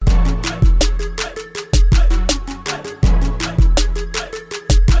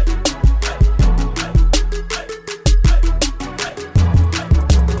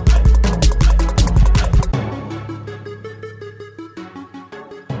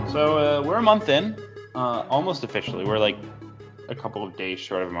So we're a month in, almost officially. We're like a couple of days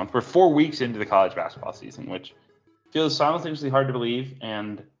short of a month. We're 4 weeks into the college basketball season, which feels simultaneously hard to believe,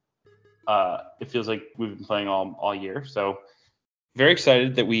 and it feels like we've been playing all year. So very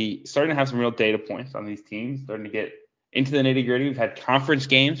excited that we starting to have some real data points on these teams, starting to get into the nitty gritty. We've had conference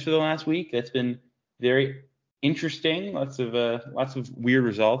games for the last week. That's been very interesting. Lots of weird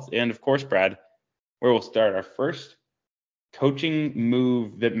results, and of course, Brad, where we'll start our first coaching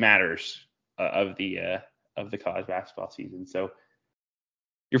move that matters of the college basketball season. So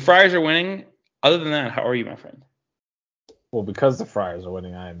your Friars are winning. Other than that, how are you, my friend? Well, because the Friars are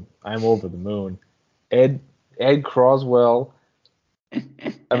winning, I'm over the moon. Ed Croswell.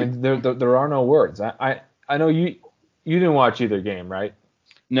 I mean, there are no words. I know you didn't watch either game, right?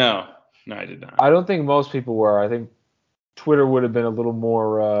 No, I did not. I don't think most people were. I think Twitter would have been a little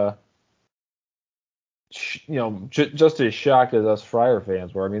more, just as shocked as us Friar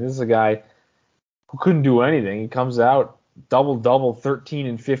fans were. I mean, this is a guy who couldn't do anything. He comes out double, 13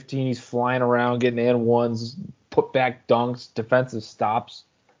 and 15. He's flying around, getting and ones, put back dunks, defensive stops,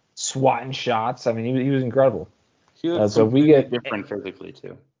 swatting shots. I mean, he was incredible. He looks so we get different physically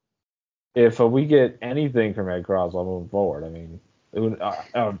too. If we get anything from Ed Croswell moving forward, I mean,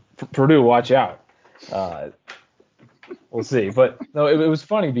 Purdue, watch out. We'll see. But no, it was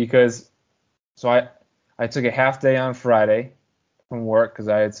funny because I took a half day on Friday from work because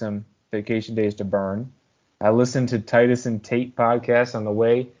I had some vacation days to burn. I listened to Titus and Tate podcast on the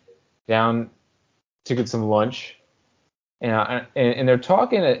way down to get some lunch, and they're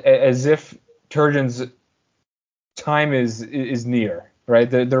talking as if Turgeon's time is near, right?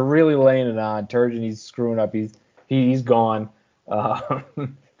 They're really laying it on Turgeon. He's screwing up. He's gone.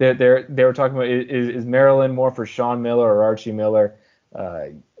 They were talking about is Maryland more for Sean Miller or Archie Miller,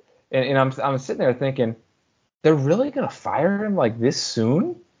 and I'm sitting there thinking, they're really gonna fire him like this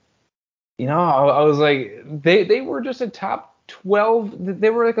soon? You know, I was like, they were just a top 12. They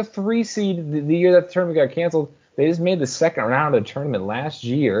were like a 3 seed the year that the tournament got canceled. They just made the second round of the tournament last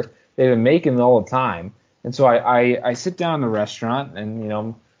year. They've been making it all the time. And so I sit down in the restaurant and,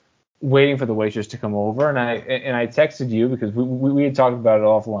 I'm waiting for the waitress to come over. And I texted you because we had talked about it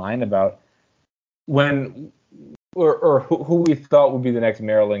offline about when or who we thought would be the next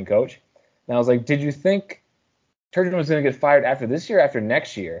Maryland coach. And I was like, did you think Turgeon was going to get fired after this year, after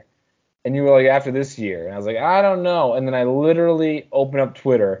next year? And you were like, after this year. And I was like, I don't know. And then I literally opened up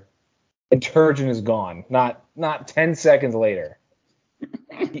Twitter, and Turgeon is gone. Not 10 seconds later.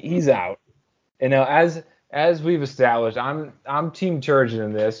 He's out. And now, as we've established, I'm Team Turgeon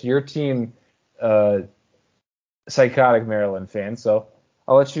in this. You're Team Psychotic Maryland fan. So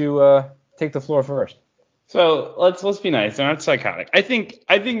I'll let you take the floor first. So let's be nice. They're not psychotic. I think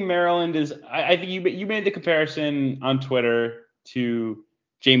Maryland is. I think you made the comparison on Twitter to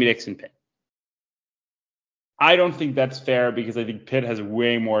Jamie Dixon Pitt. I don't think that's fair because I think Pitt has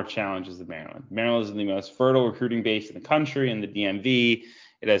way more challenges than Maryland. Maryland is the most fertile recruiting base in the country, in the DMV.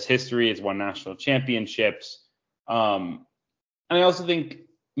 It has history. It's won national championships. And I also think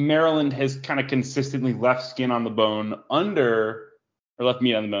Maryland has kind of consistently left skin on the bone under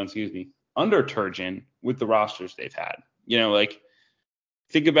Turgeon with the rosters they've had.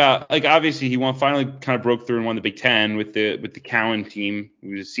 Think about, obviously he finally kind of broke through and won the Big Ten with the Cowan team,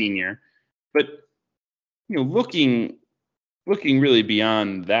 who was a senior. But, looking really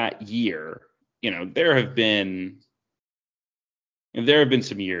beyond that year, there have been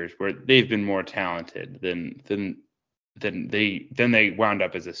some years where they've been more talented than they wound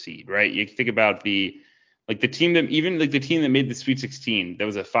up as a seed, right? You think about the team that made the Sweet 16, that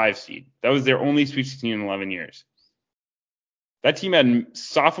was a 5 seed. That was their only Sweet 16 in 11 years. That team had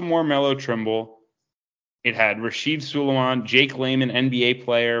sophomore Melo Trimble. It had Rashid Suleiman, Jake Layman, NBA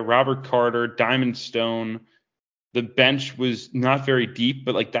player, Robert Carter, Diamond Stone. The bench was not very deep,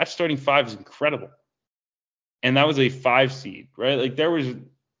 but that starting 5 is incredible. And that was a 5 seed, right?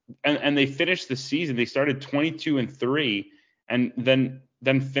 And they finished the season. They started 22-3, and then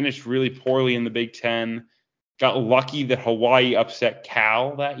finished really poorly in the Big Ten. Got lucky that Hawaii upset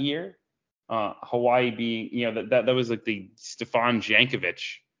Cal that year. Hawaii being, that was like the Stefan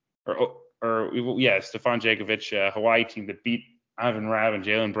Jankovic Stefan Jankovic Hawaii team that beat Ivan Rabb and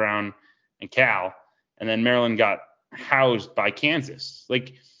Jaylen Brown and Cal, and then Maryland got housed by Kansas.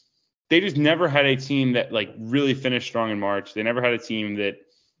 They just never had a team that really finished strong in March. They never had a team that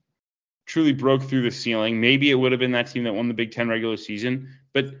truly broke through the ceiling. Maybe it would have been that team that won the Big Ten regular season,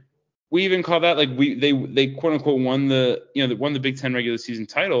 but we even call that they quote unquote won the Big Ten regular season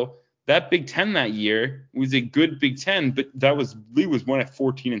title. That Big Ten that year was a good Big Ten, but Lee was won at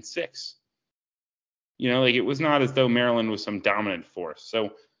 14-6. It was not as though Maryland was some dominant force.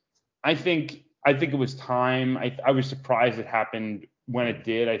 So I think it was time. I was surprised it happened when it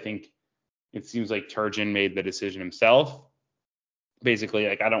did. I think it seems like Turgeon made the decision himself. Basically,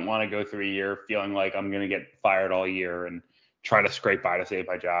 like, I don't want to go through a year feeling like I'm going to get fired all year and try to scrape by to save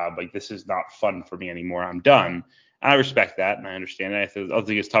my job. Like, this is not fun for me anymore. I'm done. And I respect that and I understand it. I think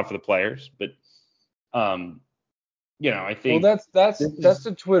it's tough for the players, but I think that's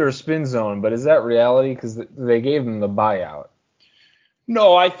the Twitter spin zone, but is that reality? Because they gave him the buyout.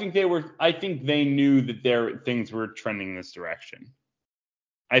 no, I think they knew that things were trending this direction.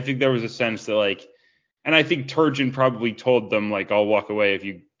 I think there was a sense that, like, and I think Turgeon probably told them, like, I'll walk away if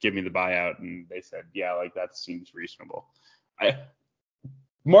you give me the buyout. And they said, yeah, like, that seems reasonable.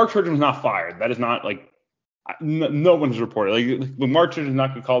 Mark Turgeon was not fired. That is not, like, no one's reported. Like, when Mark Turgeon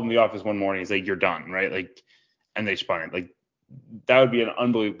not get called in the office one morning, he's like, you're done, right? Like, and they spun it. Like, that would be an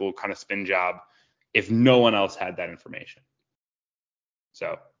unbelievable kind of spin job if no one else had that information.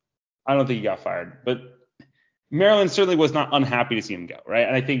 So I don't think he got fired. But Maryland certainly was not unhappy to see him go, right?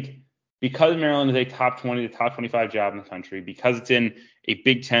 And I think because Maryland is a top 20 to top 25 job in the country, because it's in a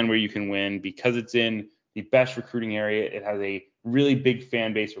Big Ten where you can win, because it's in the best recruiting area, it has a really big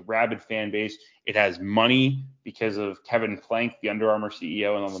fan base, a rabid fan base. It has money because of Kevin Plank, the Under Armour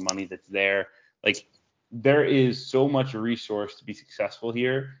CEO, and all the money that's there. Like, there is so much resource to be successful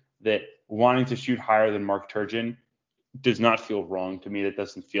here that wanting to shoot higher than Mark Turgeon does not feel wrong to me. That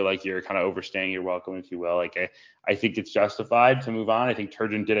doesn't feel like you're kind of overstaying your welcome, if you will. Like, I think it's justified to move on. I think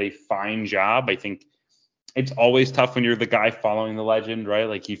Turgeon did a fine job. I think it's always tough when you're the guy following the legend, right?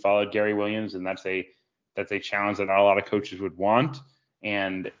 Like, he followed Gary Williams, and that's a challenge that not a lot of coaches would want.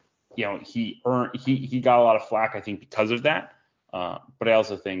 And he got a lot of flack, I think, because of that. But I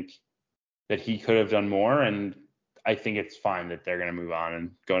also think that he could have done more, and I think it's fine that they're going to move on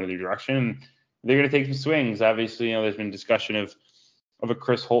and go in a new direction. They're going to take some swings. Obviously, there's been discussion of a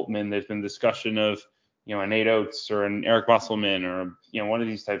Chris Holtman. There's been discussion of, a Nate Oates or an Eric Musselman or, one of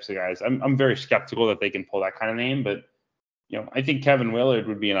these types of guys. I'm very skeptical that they can pull that kind of name, but, I think Kevin Willard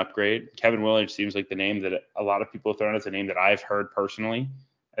would be an upgrade. Kevin Willard seems like the name that a lot of people have thrown as a name that I've heard personally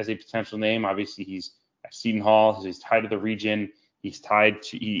as a potential name. Obviously, he's at Seton Hall. He's tied to the region. He's tied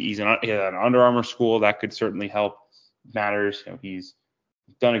to, he had an Under Armour school. That could certainly help matters. He's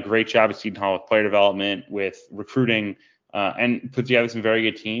done a great job at Seton Hall with player development, with recruiting, and put together some very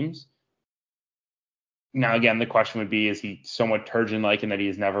good teams. Now, again, the question would be, is he somewhat Turgeon-like in that he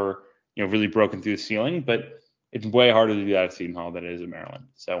has never, really broken through the ceiling? But it's way harder to do that at Seton Hall than it is at Maryland.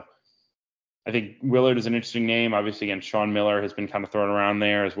 So I think Willard is an interesting name. Obviously, again, Sean Miller has been kind of thrown around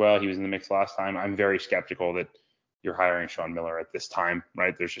there as well. He was in the mix last time. I'm very skeptical that you're hiring Sean Miller at this time,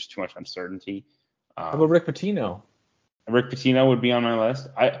 right? There's just too much uncertainty. How about Rick Pitino? Rick Pitino would be on my list.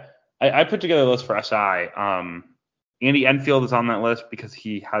 I put together a list for SI. Andy Enfield is on that list because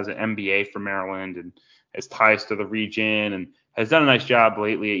he has an MBA from Maryland and has ties to the region and has done a nice job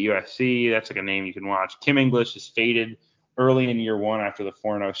lately at USC. That's like a name you can watch. Kim English is faded early in year one after the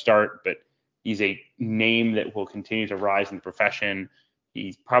 4-0 start, but he's a name that will continue to rise in the profession.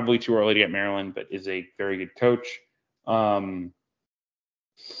 He's probably too early to get Maryland, but is a very good coach.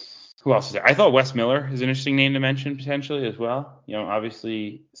 Who else is there? I thought Wes Miller is an interesting name to mention potentially as well.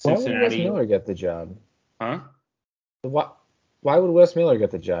 Obviously Cincinnati. Why would Wes Miller get the job? Huh? Why would Wes Miller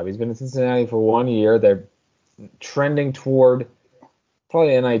get the job? He's been in Cincinnati for 1 year. They're trending toward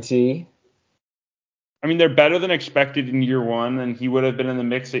probably NIT. I mean, they're better than expected in year one, and he would have been in the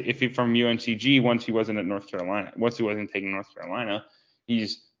mix if he from UNCG once he wasn't at North Carolina. Once he wasn't taking North Carolina,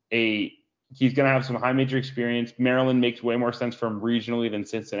 he's going to have some high major experience. Maryland makes way more sense for him regionally than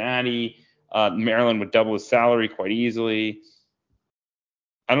Cincinnati. Maryland would double his salary quite easily.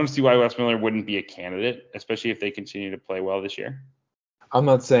 I don't see why Wes Miller wouldn't be a candidate, especially if they continue to play well this year. I'm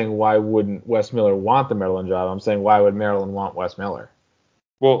not saying why wouldn't Wes Miller want the Maryland job. I'm saying why would Maryland want Wes Miller?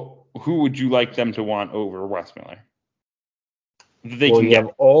 Well, who would you like them to want over Wes Miller? You have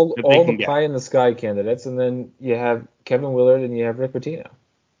all the pie in the sky candidates, and then you have Kevin Willard and you have Rick Pitino.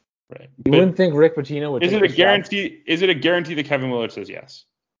 Right. You wouldn't think Rick Pitino would. Is it a guarantee? Is it a guarantee that Kevin Willard says yes?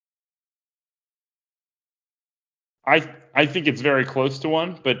 I think it's very close to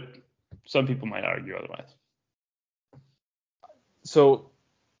one, but some people might argue otherwise. So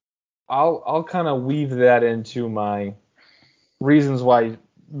I'll kind of weave that into my reasons why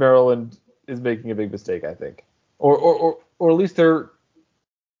Maryland is making a big mistake, I think, or at least they're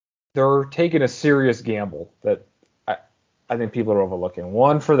taking a serious gamble that I think people are overlooking.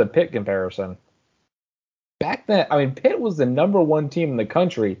 One, for the Pitt comparison. Back then, I mean, Pitt was the number one team in the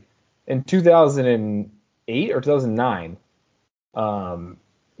country in 2008 or 2009.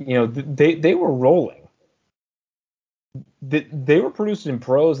 They were rolling. they were produced in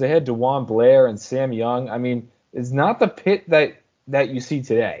pros. They had DeJuan Blair and Sam Young. I mean, it's not the Pitt that you see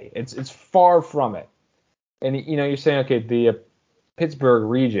today. It's far from it. And you're saying, okay, the Pittsburgh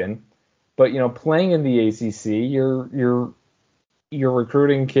region, but playing in the ACC, you're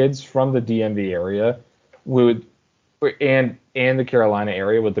recruiting kids from the DMV area with and the Carolina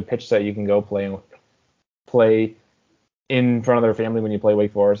area with the pitch that you can go play in front of their family when you play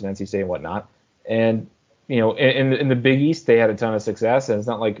Wake Forest and NC State and whatnot. And in the Big East, they had a ton of success, and it's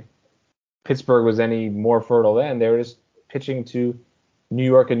not like Pittsburgh was any more fertile then. They were just pitching to New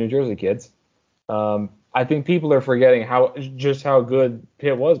York and New Jersey kids. I think people are forgetting how good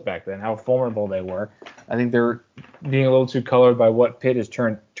Pitt was back then, how formidable they were. I think they're being a little too colored by what Pitt has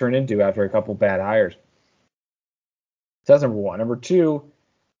turned into after a couple bad hires. So that's number one. Number two,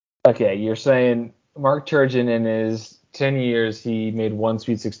 okay, you're saying Mark Turgeon in his 10 years, he made one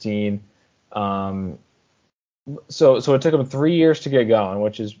Sweet 16. So it took him 3 years to get going,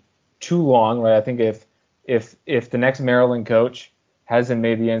 which is too long, right? I think if the next Maryland coach hasn't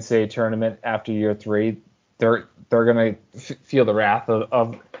made the NCAA tournament after year 3, they're gonna feel the wrath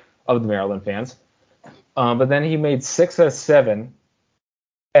of the Maryland fans. But then he made 6 out of 7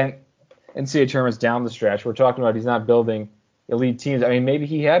 and NCAA tournaments down the stretch. We're talking about he's not building elite teams. I mean, maybe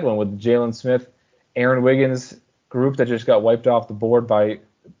he had one with Jalen Smith, Aaron Wiggins group that just got wiped off the board by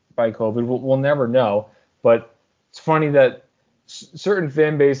COVID. We'll never know. But it's funny that certain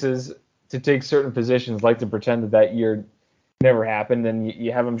fan bases to take certain positions like to pretend that year never happened. And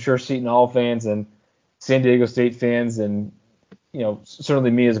you have, I'm sure, Seton Hall fans and San Diego State fans and,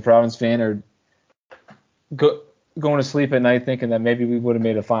 certainly me as a Providence fan are going to sleep at night thinking that maybe we would have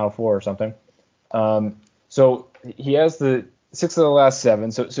made a Final Four or something. So he has the 6 of the last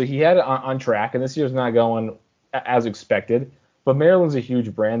 7. So he had it on track, and this year's not going as expected. But Maryland's a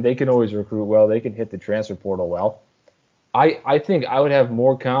huge brand. They can always recruit well. They can hit the transfer portal well. I think I would have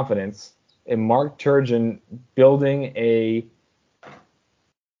more confidence in Mark Turgeon building a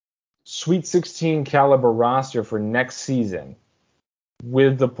Sweet 16 caliber roster for next season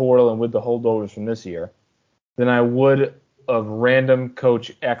with the portal and with the holdovers from this year than I would of random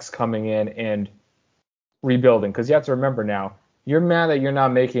Coach X coming in and rebuilding. Because you have to remember now, you're mad that you're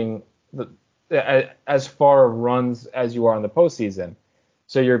not making as far runs as you are in the postseason.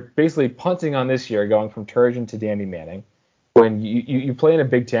 So you're basically punting on this year, going from Turgeon to Danny Manning. When you play in a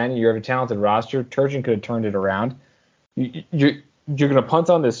Big Ten, you have a talented roster. Turgeon could have turned it around. You're going to punt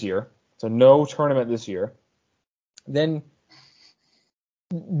on this year, so no tournament this year. Then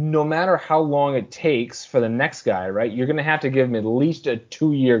no matter how long it takes for the next guy, right, you're going to have to give him at least a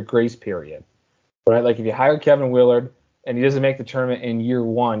 2-year grace period, right? Like if you hire Kevin Willard and he doesn't make the tournament in year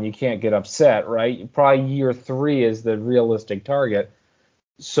 1, you can't get upset, right? Probably year 3 is the realistic target.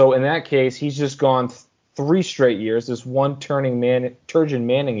 So in that case, he's just gone 3 straight years, this one Turgeon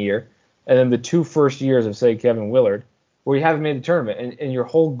Manning year, and then the 2 first years of, say, Kevin Willard, where you haven't made the tournament. And your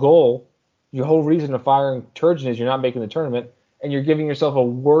whole goal, your whole reason of firing Turgeon is you're not making the tournament, and you're giving yourself a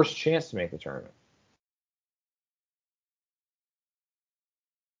worse chance to make the tournament.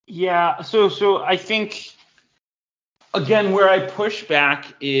 Yeah, so I think, again, where I push back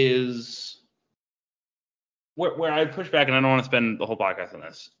is where I push back, and I don't want to spend the whole podcast on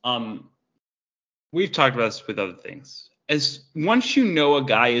this. We've talked about this with other things. As once you know a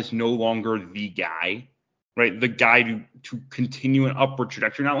guy is no longer the guy, right? The guy to continue an upward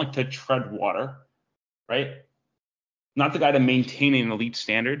trajectory, not like to tread water, right? Not the guy to maintain an elite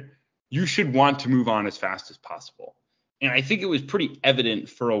standard. You should want to move on as fast as possible. And I think it was pretty evident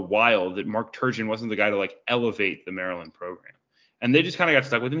for a while that Mark Turgeon wasn't the guy to like elevate the Maryland program. And they just kind of got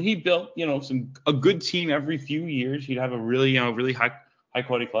stuck with him. He built, a good team every few years. He'd have a really high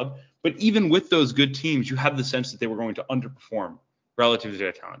quality club. But even with those good teams, you have the sense that they were going to underperform relative to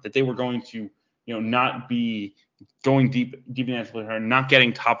their talent, that they were going to, not be going deep in the NCAA, not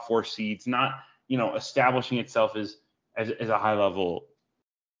getting top 4 seeds, not, establishing itself as a high level,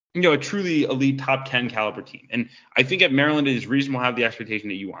 a truly elite top 10 caliber team. And I think at Maryland, it is reasonable to have the expectation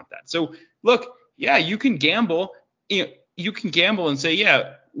that you want that. So look, yeah, you can gamble, you can gamble and say,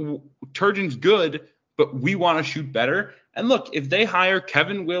 yeah, Turgeon's good, but we want to shoot better. And look, if they hire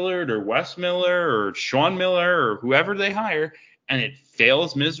Kevin Willard or Wes Miller or Sean Miller or whoever they hire and it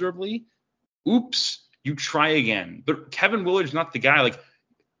fails miserably, oops, you try again. But Kevin Willard's not the guy,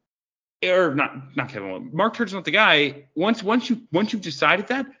 or not Kevin Willard. Mark Turgeon's not the guy. Once you've decided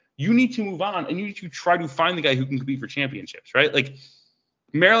that, you need to move on and you need to try to find the guy who can compete for championships, right? Like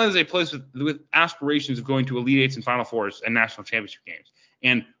Maryland is a place with aspirations of going to Elite Eights and Final Fours and national championship games.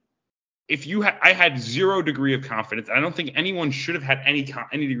 And I had 0 degree of confidence. I don't think anyone should have had any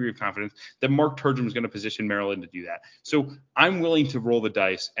degree of confidence that Mark Turgeon was going to position Maryland to do that. So I'm willing to roll the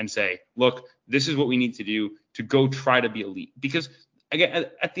dice and say, look, this is what we need to do to go try to be elite. Because again,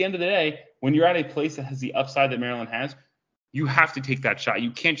 at the end of the day, when you're at a place that has the upside that Maryland has, you have to take that shot.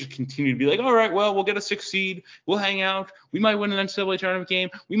 You can't just continue to be like, all right, well, we'll get a 6th seed, we'll hang out, we might win an NCAA tournament game,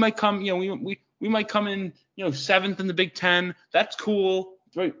 we might come, we might come in, 7th in the Big Ten. That's cool.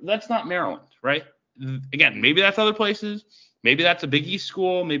 Right? That's not Maryland, right? Again, maybe that's other places. Maybe that's a Big East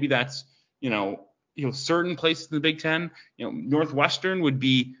school. Maybe that's, certain places in the Big Ten. Northwestern would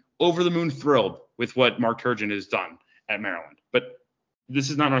be over the moon thrilled with what Mark Turgeon has done at Maryland. But this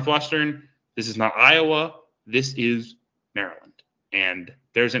is not Northwestern. This is not Iowa. This is Maryland. And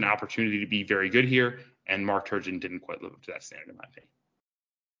there's an opportunity to be very good here. And Mark Turgeon didn't quite live up to that standard, in my opinion.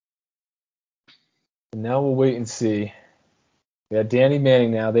 Now we'll wait and see. Yeah, Danny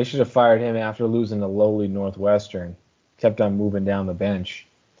Manning now. They should have fired him after losing to lowly Northwestern. Kept on moving down the bench.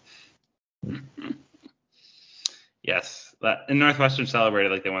 Yes. And Northwestern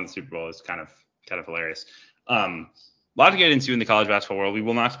celebrated like they won the Super Bowl. It's kind of hilarious. A lot to get into in the college basketball world. We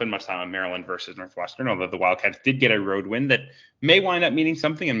will not spend much time on Maryland versus Northwestern, although the Wildcats did get a road win that may wind up meaning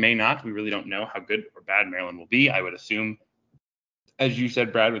something and may not. We really don't know how good or bad Maryland will be. I would assume, as you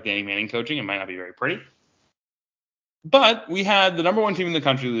said, Brad, with Danny Manning coaching, it might not be very pretty. But we had the number 1 team in the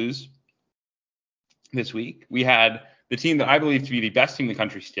country lose this week. We had the team that I believe to be the best team in the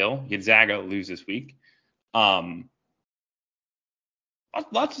country still, Gonzaga, lose this week. Lots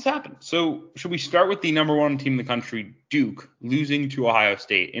has happened. So should we start with the number 1 team in the country, Duke, losing to Ohio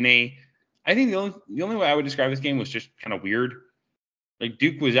State I think the only way I would describe this game was just kind of weird. Like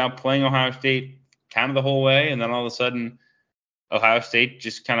Duke was out playing Ohio State kind of the whole way, and then all of a sudden Ohio State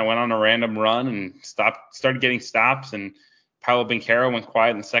just kind of went on a random run and started getting stops, and Paolo Banchero went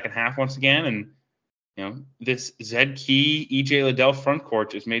quiet in the second half once again. And, this Zed Key, EJ Liddell front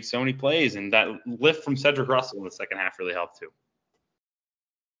court just made so many plays, and that lift from Cedric Russell in the second half really helped too.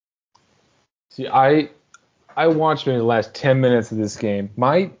 See, I watched maybe the last 10 minutes of this game.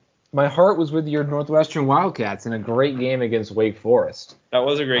 My heart was with your Northwestern Wildcats in a great game against Wake Forest. That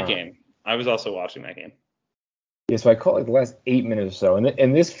was a great game. I was also watching that game. Yeah, so I caught like the last 8 minutes or so,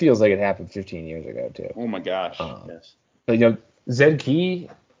 and this feels like it happened 15 years ago too. Oh my gosh! Yes. But Zed Key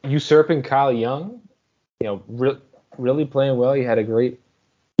usurping Kyle Young, really playing well. He had a great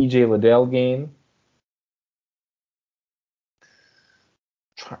EJ Liddell game.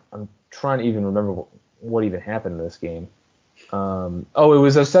 I'm trying to even remember what even happened in this game. It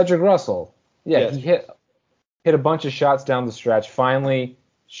was a Cedric Russell. Yeah, yes. He hit a bunch of shots down the stretch. Finally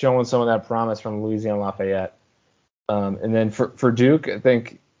showing some of that promise from Louisiana Lafayette. And then for Duke, I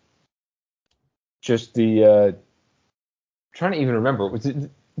think just the trying to even remember,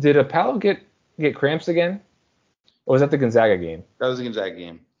 did Apollo get cramps again? Or was that the Gonzaga game? That was the Gonzaga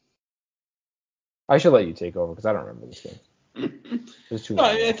game. I should let you take over because I don't remember this game. It was too long.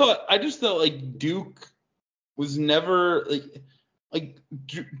 I just thought like Duke was never like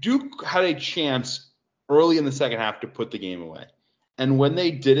Duke had a chance early in the second half to put the game away. And when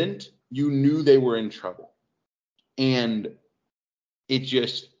they didn't, you knew they were in trouble. And it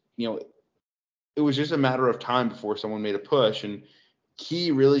just, it was just a matter of time before someone made a push. And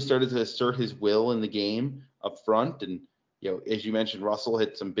Key really started to assert his will in the game up front. And, as you mentioned, Russell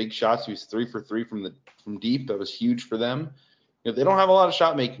hit some big shots. He was 3 for 3 from deep. That was huge for them. They don't have a lot of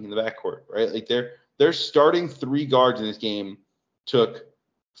shot making in the backcourt, right? Like their starting 3 guards in this game took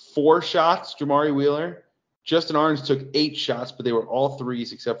 4 shots. Jamari Wheeler, Justin Arns took 8 shots, but they were all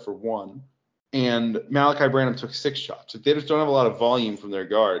threes except for 1. And Malachi Branham took 6 shots. They just don't have a lot of volume from their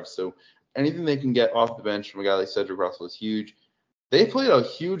guards. So anything they can get off the bench from a guy like Cedric Russell is huge. They played a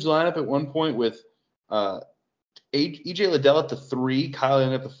huge lineup at one point with E.J. Liddell at the 3, Kyle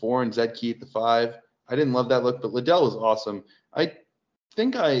Young at the 4, and Zed Key at the 5. I didn't love that look, but Liddell was awesome. I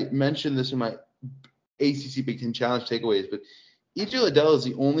think I mentioned this in my ACC Big Ten Challenge takeaways, but E.J. Liddell is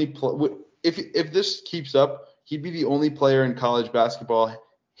the only if this keeps up, he'd be the only player in college basketball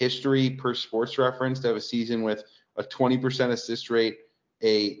history per Sports Reference to have a season with a 20% assist rate,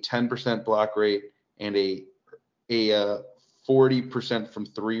 a 10% block rate, and a 40% from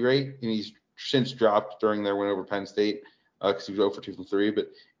 3 rate. And he's since dropped during their win over Penn State because he was 0 for 2 from 3. But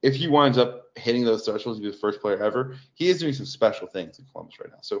if he winds up hitting those thresholds, he'll be the first player ever. He is doing some special things in Columbus right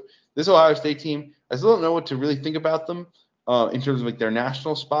now. So this Ohio State team, I still don't know what to really think about them in terms of like their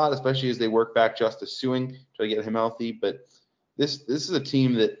national spot, especially as they work back Justice Suing, try to get him healthy. But this is a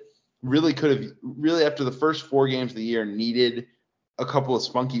team that really could have really after the first 4 games of the year needed a couple of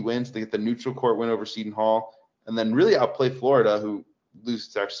spunky wins to get the neutral court win over Seton Hall and then really outplay Florida, who lose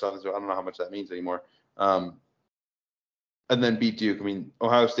to Texas Southern, so I don't know how much that means anymore. And then beat Duke. I mean,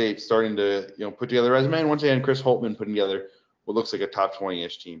 Ohio State starting to put together a resume, and once again, Chris Holtmann putting together what looks like a top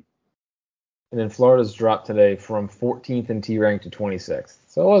 20-ish team. And then Florida's dropped today from 14th in T rank to 26th.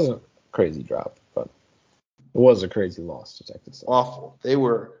 So it wasn't a crazy drop, but it was a crazy loss to Texas Southern. Awful. They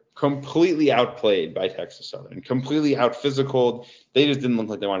were completely outplayed by Texas Southern, completely out-physicaled. They just didn't look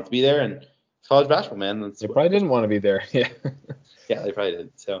like they wanted to be there, and it's college basketball, man. They probably didn't want to be there. Yeah. Yeah, they probably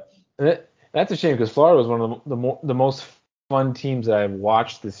did. So that's a shame because Florida was one of the most fun teams that I've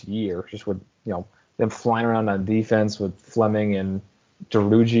watched this year. Just with them flying around on defense with Fleming and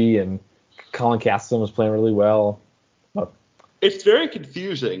DeRuggi, and Colin Castleton was playing really well. But it's very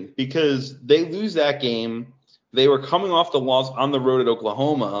confusing because they lose that game. They were coming off the loss on the road at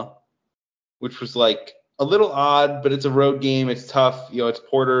Oklahoma, which was like a little odd, but it's a road game. It's tough. It's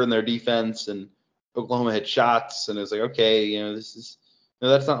Porter and their defense, and Oklahoma had shots, and it was like, okay, this is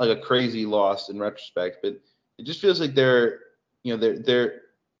that's not like a crazy loss in retrospect, but it just feels like they're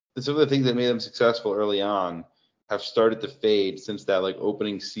some of the things that made them successful early on have started to fade since that like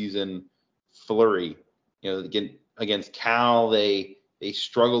opening season flurry. Against Cal, they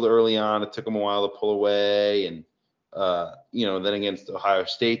struggled early on. It took them a while to pull away, and then against Ohio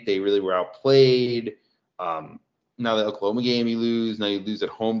State, they really were outplayed. Now the Oklahoma game you lose. Now you lose at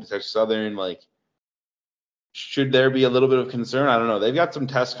home to Texas Southern. Like, should there be a little bit of concern? I don't know. They've got some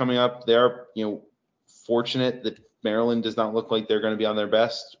tests coming up. They are fortunate that Maryland does not look like they're going to be on their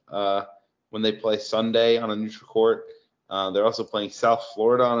best when they play Sunday on a neutral court. They're also playing South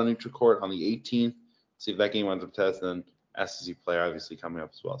Florida on a neutral court on the 18th. See if that game winds up test, and then SEC play obviously coming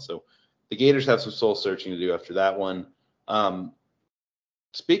up as well. So the Gators have some soul searching to do after that one.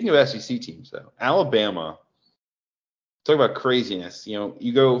 Speaking of SEC teams, though, Alabama. Talk about craziness.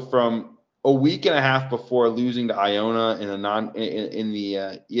 You go from a week and a half before losing to Iona in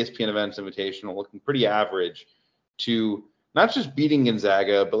the ESPN Events Invitational, looking pretty average, to not just beating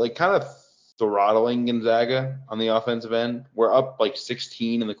Gonzaga, but like kind of throttling Gonzaga on the offensive end. We're up like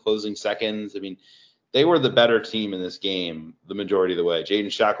 16 in the closing seconds. I mean, they were the better team in this game the majority of the way.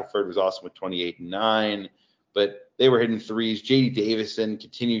 Jaden Shackelford was awesome with 28 and 9, but they were hitting threes. J.D. Davison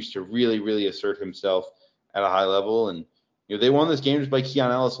continues to really, really assert himself at a high level, and they won this game just by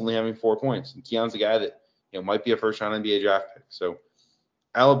Keon Ellis only having 4 points. And Keon's a guy that might be a first-round NBA draft pick. So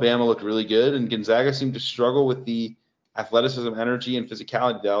Alabama looked really good, and Gonzaga seemed to struggle with the athleticism, energy, and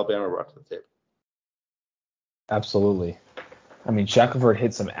physicality that Alabama brought to the table. Absolutely. I mean, Shackelford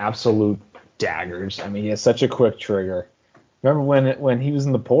hit some absolute daggers. I mean, he has such a quick trigger. Remember when he was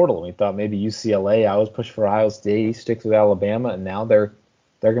in the portal, we thought maybe UCLA. I was pushed for Ohio State. He sticks with Alabama, and now they're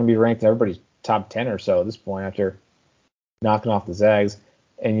going to be ranked in everybody's top 10 or so at this point after knocking off the Zags.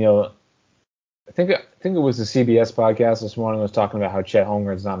 And I think it was the CBS podcast this morning was talking about how Chet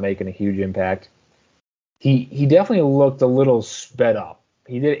Holmgren's not making a huge impact. He definitely looked a little sped up.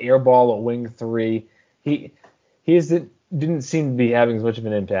 He did airball at wing 3. He didn't seem to be having as much of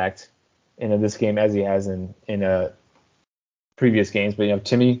an impact in this game as he has in previous games. But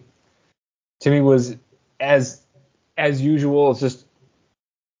Timmy was as usual. It's just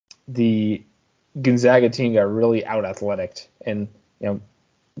the Gonzaga team got really out athletic, and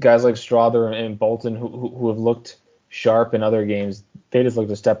guys like Strother and Bolton who have looked sharp in other games, they just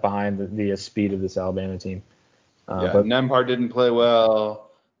looked a step behind the speed of this Alabama team. But Nembhard didn't play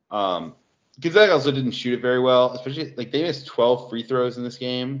well. Gonzaga also didn't shoot it very well, especially like they missed 12 free throws in this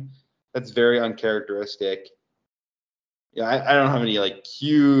game. That's very uncharacteristic. Yeah, I don't have any like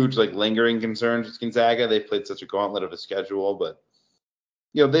huge like lingering concerns with Gonzaga. They played such a gauntlet of a schedule, but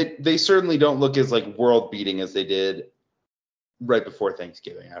they certainly don't look as like world beating as they did right before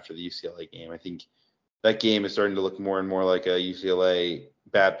Thanksgiving after the UCLA game. I think that game is starting to look more and more like a UCLA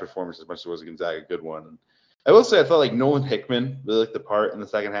bad performance as much as it was a Gonzaga good one. And I will say I thought like Nolan Hickman really looked the part in the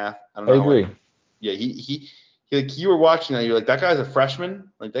second half. I agree. Yeah, he like you were watching that, you're like, that guy's a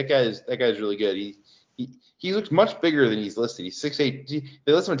freshman. Like that guy's really good. He looks much bigger than he's listed. He's 6'8".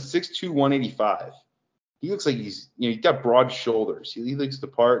 They list him at 6'2", 185. He looks like he's got broad shoulders. He looks the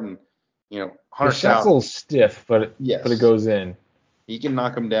part, and the shot's a little stiff, but it goes in. He can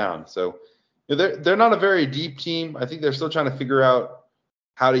knock him down. So they're not a very deep team. I think they're still trying to figure out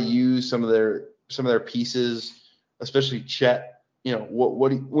how to use some of their pieces, especially Chet.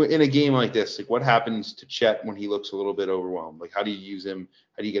 What in a game like this, like what happens to Chet when he looks a little bit overwhelmed? Like how do you use him?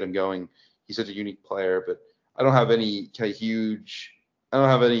 How do you get him going? He's such a unique player, but I don't have any huge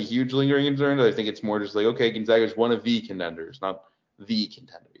lingering concerns. I think it's more just like, okay, Gonzaga's one of the contenders, not the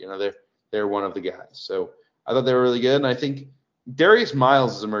contender. They're one of the guys. So I thought they were really good, and I think Darius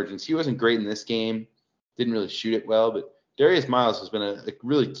Miles' emergence. He wasn't great in this game, didn't really shoot it well, but Darius Miles has been a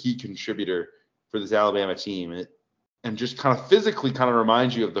really key contributor for this Alabama team. And just kind of physically kind of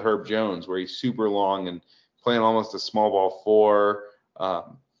reminds you of the Herb Jones, where he's super long and playing almost a small ball four.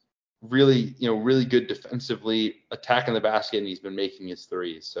 Really good defensively, attacking the basket, and he's been making his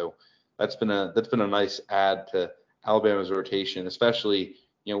threes. So that's been a nice add to Alabama's rotation, especially,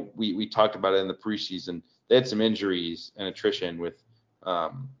 we talked about it in the preseason. They had some injuries and attrition with,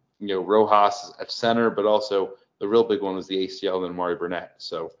 Rojas at center, but also the real big one was the ACL and Amari Burnett.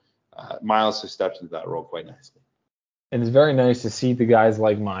 So Miles has stepped into that role quite nicely. And it's very nice to see the guys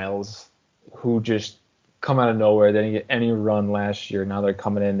like Miles who just come out of nowhere. They didn't get any run last year. Now they're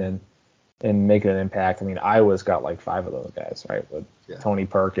coming in and making an impact. I mean, Iowa's got like 5 of those guys, right? With Tony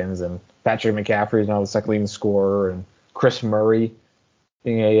Perkins and Patrick McCaffrey is now the second leading scorer, and Chris Murray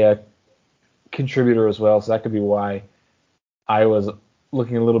being a contributor as well. So that could be why Iowa's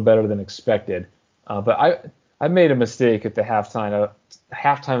looking a little better than expected. But I made a mistake at the halftime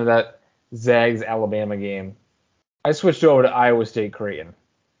of that Zags Alabama game. I switched over to Iowa State Creighton.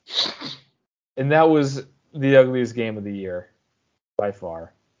 And that was the ugliest game of the year by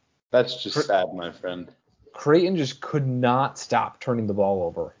far. That's just sad, my friend. Creighton just could not stop turning the ball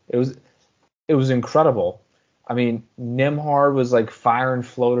over. It was incredible. I mean, Nembhard was like firing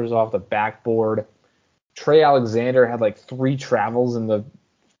floaters off the backboard. Trey Alexander had like 3 travels in the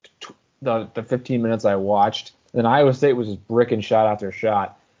 15 minutes I watched. And then Iowa State was just bricking shot after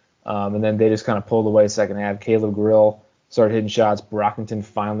shot. And then they just kind of pulled away second half. Caleb Grill started hitting shots. Brockington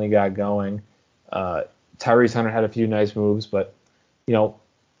finally got going. Tyrese Hunter had a few nice moves, but,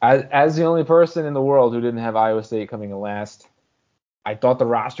 as the only person in the world who didn't have Iowa State coming in last, I thought the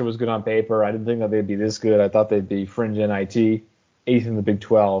roster was good on paper. I didn't think that they'd be this good. I thought they'd be fringe NIT, 8th in the Big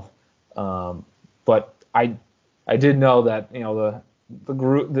 12. But I did know that, the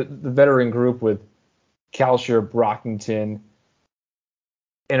group, the veteran group with Kalsher, Brockington,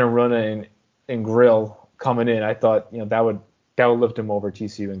 Inaruna, and Grill coming in, I thought, that would lift them over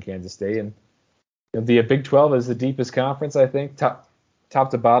TCU and Kansas State. And the Big 12 is the deepest conference, I think,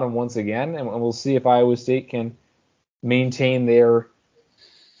 top to bottom once again, and we'll see if Iowa State can maintain their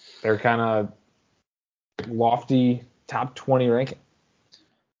kind of lofty top 20 ranking.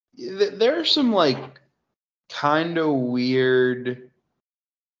 There are some kind of weird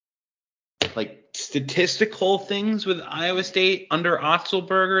statistical things with Iowa State under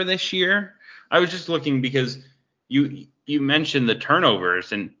Otzelberger this year. I was just looking because you mentioned the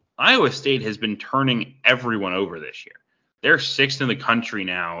turnovers, and Iowa State has been turning everyone over this year. They're 6th in the country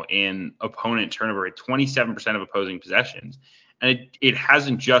now in opponent turnover rate, 27% of opposing possessions. And it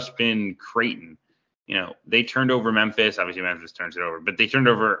hasn't just been Creighton. They turned over Memphis. Obviously, Memphis turns it over. But they turned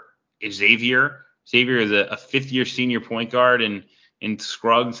over Xavier. Xavier is a 5th-year senior point guard in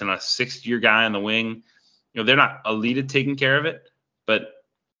Scruggs and a 6th-year guy on the wing. They're not elite at taking care of it. But,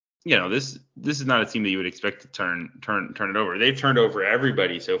 this is not a team that you would expect to turn it over. They've turned over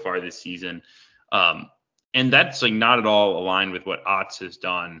everybody so far this season. And that's not at all aligned with what Otz has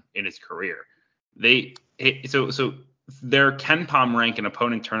done in his career. So their KenPom rank and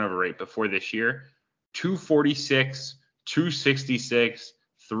opponent turnover rate before this year, 246, 266,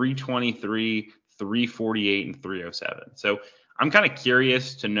 323, 348, and 307. So I'm kind of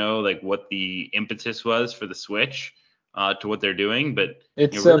curious to know what the impetus was for the switch to what they're doing. But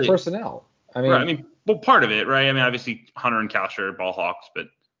it's really, personnel. Well, part of it, right? Obviously Hunter and Kalsher are ball hawks, but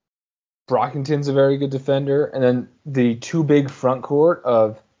Brockington's a very good defender, and then the 2 big front court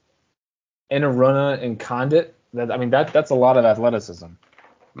of Inaruna and Condit. That's a lot of athleticism.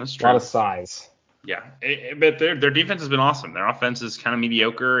 That's true. A lot of size. Yeah, but their defense has been awesome. Their offense is kind of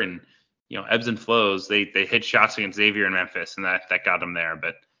mediocre, and ebbs and flows. They hit shots against Xavier and Memphis, and that got them there.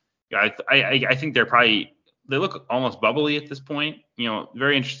 But I think they look almost bubbly at this point.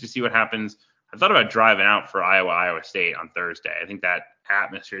 Very interested to see what happens. I thought about driving out for Iowa State on Thursday. I think that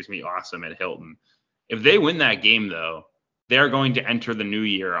atmosphere is going to be awesome at Hilton. If they win that game, though, they're going to enter the new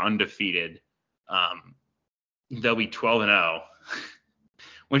year undefeated. They'll be 12-0,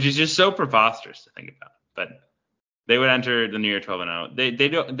 which is just so preposterous to think about. But they would enter the new year 12-0.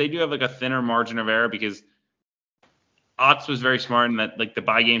 They do have a thinner margin of error because Otz was very smart in that the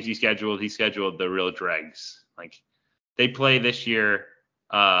bye games he scheduled the real dregs. They play this year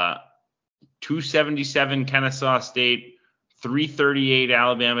 277 Kennesaw State, 338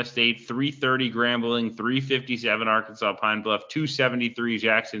 Alabama State, 330 Grambling, 357 Arkansas Pine Bluff, 273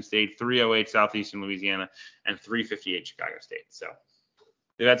 Jackson State, 308 Southeastern Louisiana, and 358 Chicago State. So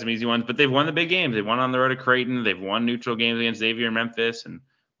they've had some easy ones, but they've won the big games. They've won on the road at Creighton. They've won neutral games against Xavier and Memphis, and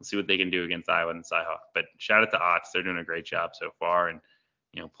we'll see what they can do against Iowa and Cyhawk. But shout out to Otz. They're doing a great job so far and,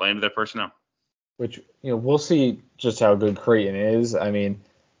 playing to their personnel. which, we'll see just how good Creighton is. I mean,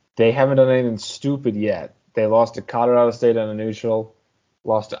 they haven't done anything stupid yet. They lost to Colorado State on a neutral,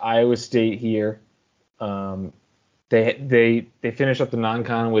 lost to Iowa State here. They finished up the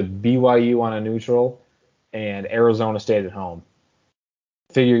non-con with BYU on a neutral and Arizona State at home.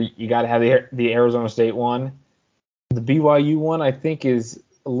 Figure you got to have the Arizona State one. The BYU one, I think, is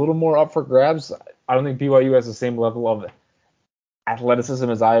a little more up for grabs. I don't think BYU has the same level of athleticism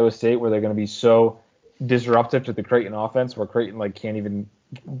as Iowa State, where they're going to be so disruptive to the Creighton offense, where Creighton can't even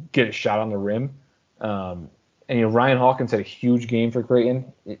get a shot on the rim. And Ryan Hawkins had a huge game for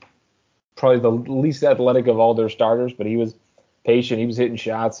Creighton. Probably the least athletic of all their starters, but he was patient. He was hitting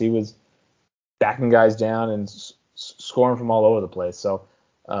shots. He was backing guys down and scoring from all over the place. So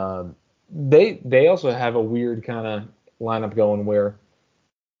they also have a weird kind of lineup going where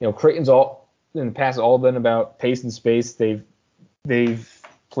Creighton's all in the past all been about pace and space. They've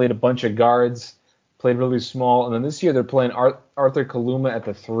played a bunch of guards, played really small, and then this year they're playing Arthur Kaluma at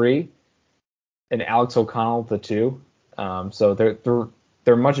the 3 and Alex O'Connell at the 2. So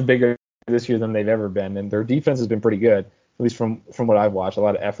they're much bigger this year than they've ever been, and their defense has been pretty good, at least from what I've watched. A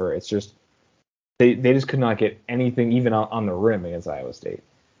lot of effort. It's just they just could not get anything even on the rim against Iowa State,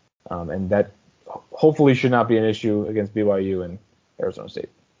 and that hopefully should not be an issue against BYU and Arizona State.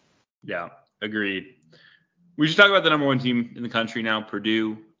 Yeah, agreed. We should talk about the number one team in the country now,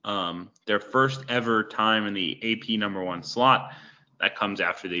 Purdue. Their first ever time in the AP number one slot. That comes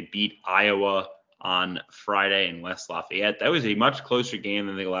after they beat Iowa on Friday in West Lafayette. That was a much closer game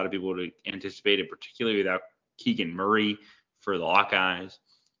than I think a lot of people would have anticipated, particularly without Keegan Murray for the Hawkeyes.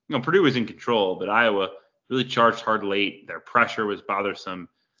 Purdue was in control, but Iowa really charged hard late. Their pressure was bothersome.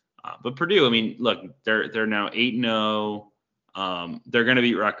 But Purdue, I mean, look, they're now 8-0. They're going to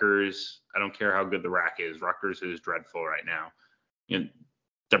beat Rutgers. I don't care how good the rack is. Rutgers is dreadful right now.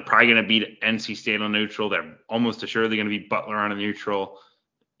 They're probably going to beat NC State on neutral. They're almost assuredly going to beat Butler on a neutral.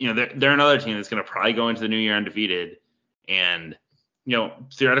 They're another team that's going to probably go into the new year undefeated, and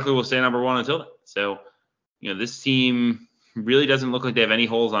theoretically will stay number one until then. So this team really doesn't look like they have any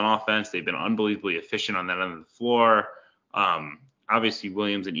holes on offense. They've been unbelievably efficient on that end of the floor. Obviously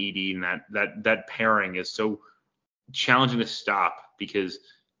Williams and Edey and that pairing is so challenging to stop because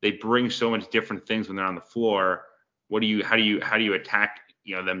they bring so much different things when they're on the floor. How do you attack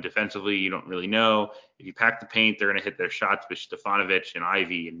them defensively? You don't really know. If you pack the paint, they're going to hit their shots with Stefanovic and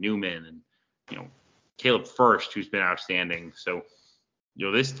Ivy and Newman and Caleb First, who's been outstanding. So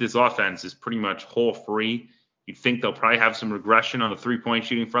this offense is pretty much hole free. You'd think they'll probably have some regression on the 3-point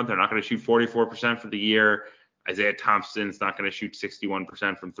shooting front. They're not going to shoot 44% for the year. Isaiah Thompson's not going to shoot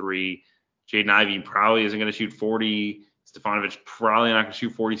 61% from 3. Jaden Ivey probably isn't going to shoot 40. Stefanovic probably not going to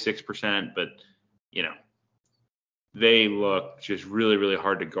shoot 46%, but they look just really, really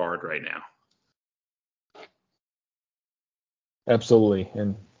hard to guard right now. Absolutely.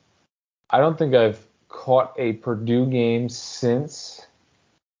 And I don't think I've caught a Purdue game since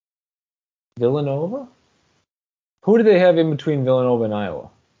Villanova. Who do they have in between Villanova and Iowa?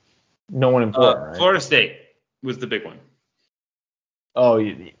 No one important, right? Florida State was the big one. Oh,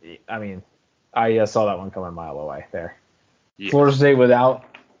 I mean, I saw that one coming a mile away there. Yeah. Florida State without,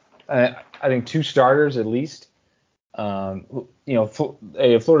 I think, 2 starters at least. A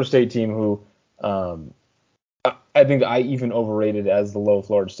Florida State team who I think I even overrated as the low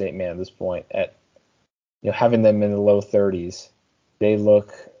Florida State man at this point. At having them in the low 30s, they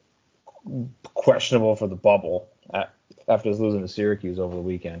look questionable for the bubble after losing to Syracuse over the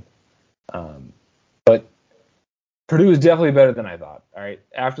weekend. But Purdue is definitely better than I thought. All right,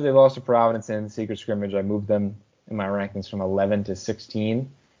 after they lost to Providence in the secret scrimmage, I moved them in my rankings from 11 to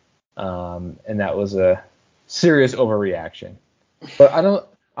 16, and that was a serious overreaction. But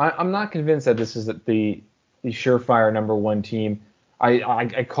I'm not convinced that this is the surefire number one team.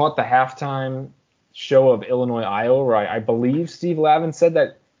 I caught the halftime show of Illinois-Iowa where I believe Steve Lavin said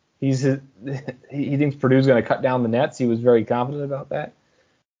that he thinks Purdue's going to cut down the nets. He was very confident about that.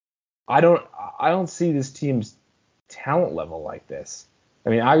 I don't see this team's talent level like this. I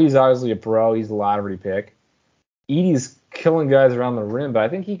mean, Ivy's obviously a pro. He's a lottery pick. Edey's killing guys around the rim, but I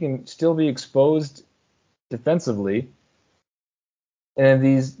think he can still be exposed defensively. And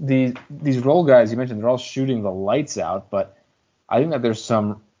these role guys you mentioned, they're all shooting the lights out, but I think that there's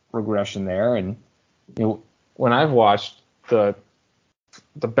some regression there. And when I've watched the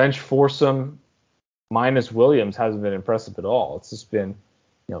bench foursome minus Williams hasn't been impressive at all. It's just been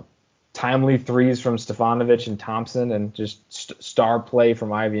timely threes from Stefanovic and Thompson and just star play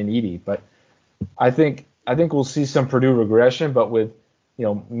from Ivy and Edey. But I think we'll see some Purdue regression, but with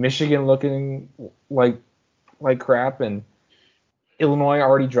Michigan looking like crap and Illinois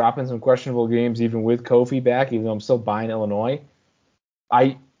already dropping some questionable games even with Kofi back, even though I'm still buying Illinois.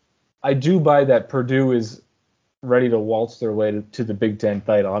 I do buy that Purdue is ready to waltz their way to the Big Ten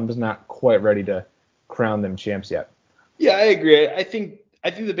title. I'm just not quite ready to crown them champs yet. Yeah, I agree. I think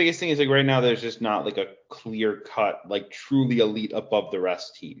the biggest thing is like right now there's just not like a clear cut, like truly elite above the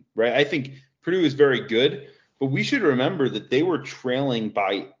rest team, right? I think Purdue is very good, but we should remember that they were trailing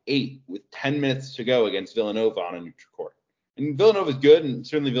by 8 with 10 minutes to go against Villanova on a neutral court. And Villanova's good, and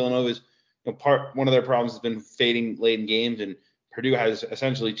certainly Villanova's one of their problems has been fading late in games, and Purdue has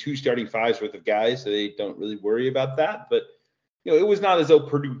essentially 2 starting fives worth of guys, so they don't really worry about that. But it was not as though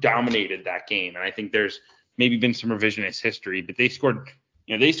Purdue dominated that game, and I think there's maybe been some revisionist history, but they scored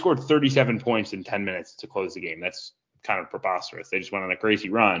 37 points in 10 minutes to close the game. That's kind of preposterous. They just went on a crazy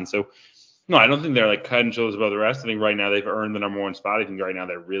run. So no, I don't think they're like head and shoulders above the rest. I think right now they've earned the number 1 spot. I think right now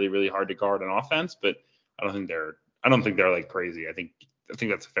they're really, really hard to guard on offense, but I don't think they're like crazy. I think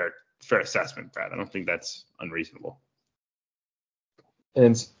that's a fair assessment, Brad. I don't think that's unreasonable.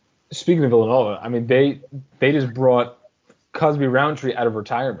 And speaking of Villanova, I mean they just brought Cosby Roundtree out of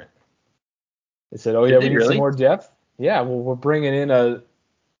retirement. They said, "Oh yeah, we need some more depth." Yeah, well we're bringing in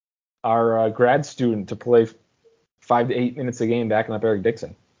our grad student to play 5 to 8 minutes a game, backing up Eric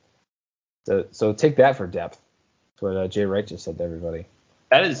Dixon. So take that for depth. That's what Jay Wright just said to everybody.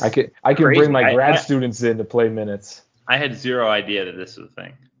 That is, I can bring my grad students in to play minutes. I had zero idea that this was a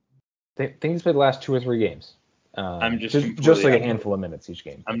thing. I think he's played the last 2 or 3 games. I'm just like a handful of minutes each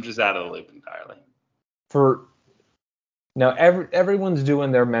game. I'm just out of the loop entirely. Now everyone's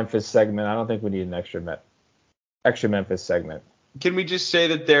doing their Memphis segment. I don't think we need an extra Memphis segment. Can we just say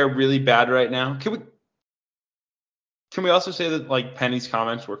that they're really bad right now? Can we also say that like Penny's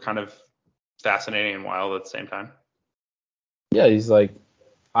comments were kind of fascinating and wild at the same time? Yeah, he's like,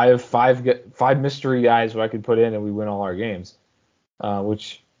 I have 5 mystery guys who I could put in and we win all our games,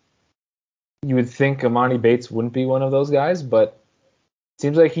 which you would think Amani Bates wouldn't be one of those guys, but it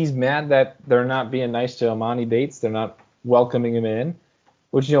seems like he's mad that they're not being nice to Amani Bates. They're not welcoming him in,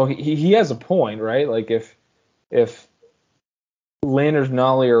 which, he has a point, right? Like if Landers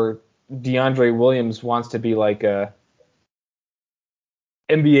Nolly or DeAndre Williams wants to be like a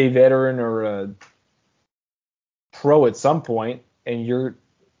NBA veteran or a pro at some point, and you're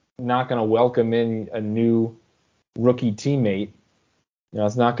not going to welcome in a new rookie teammate,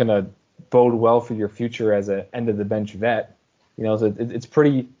 it's not going to bode well for your future as an end of the bench vet. So it's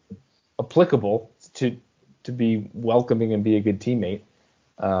pretty applicable to be welcoming and be a good teammate.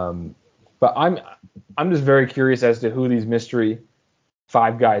 But I'm just very curious as to who these mystery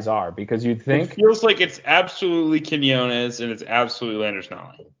 5 guys are, because you'd think it feels like it's absolutely Quinones and it's absolutely Landers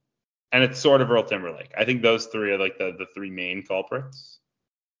Nolly. And it's sort of Earl Timberlake. I think those 3 are like the 3 main culprits.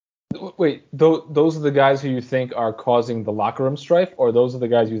 Wait, those are the guys who you think are causing the locker room strife, or those are the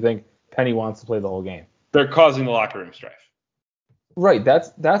guys you think Penny wants to play the whole game? They're causing the locker room strife. Right,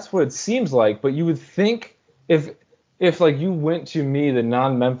 that's what it seems like. But you would think if like you went to me, the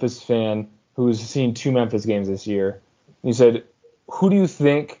non-Memphis fan who's seen 2 Memphis games this year, and you said, who do you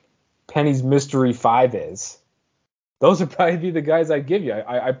think Penny's mystery 5 is? Those would probably be the guys I'd give you.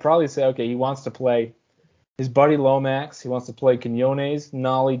 I'd probably say, okay, he wants to play his buddy Lomax, he wants to play Quinones,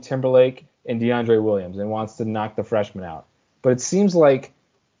 Nolly, Timberlake, and DeAndre Williams, and wants to knock the freshman out. But it seems like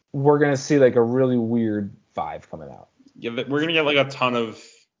we're going to see like a really weird 5 coming out. Yeah, we're going to get like a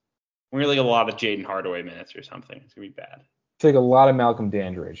lot of Jaden Hardaway minutes or something. It's going to be bad. It's like a lot of Malcolm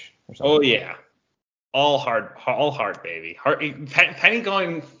Dandridge or something. Oh, yeah. All hard, baby. Penny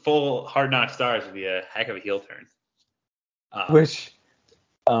going full Hard Knock Stars would be a heck of a heel turn.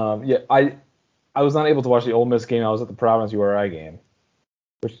 I was not able to watch the Ole Miss game. I was at the Providence URI game,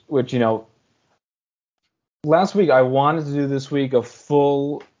 which last week I wanted to do this week a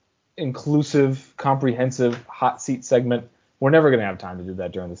full, inclusive, comprehensive hot seat segment. We're never going to have time to do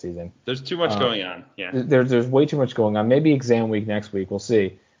that during the season. There's too much going on. Yeah. There's way too much going on. Maybe exam week next week. We'll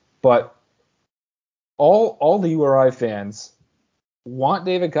see. But all the URI fans want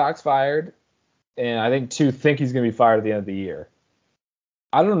David Cox fired, and I think 2 think he's going to be fired at the end of the year.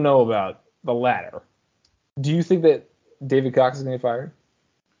 I don't know about the latter. Do you think that David Cox is going to be fired?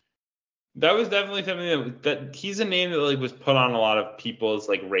 That was definitely something that he's a name that like was put on a lot of people's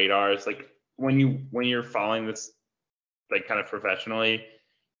like radars. Like when you're following this like kind of professionally,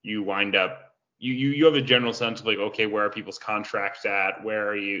 you wind up you have a general sense of like, okay, where are people's contracts at? Where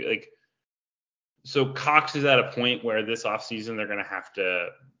are you like? So Cox is at a point where this offseason they're going to have to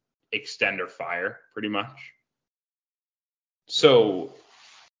extend or fire pretty much. So,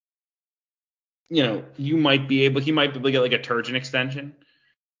 he might be able to get like a Turgeon extension,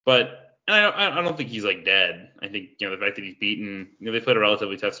 but And I don't think he's like dead. I think, the fact that he's beaten, they played a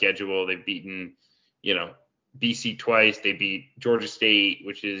relatively tough schedule. They've beaten, BC twice. They beat Georgia State,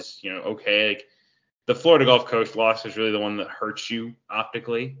 which is, okay. Like, the Florida Gulf Coast loss is really the one that hurts you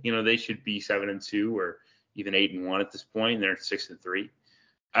optically. They should be 7-2 or even 8-1 at this point. And they're 6-3.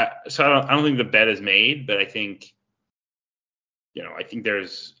 So I don't think the bet is made, but I think, I think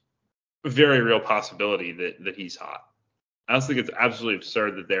there's a very real possibility that he's hot. I also think it's absolutely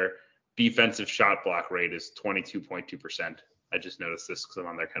absurd that their defensive shot block rate is 22.2%. I just noticed this because I'm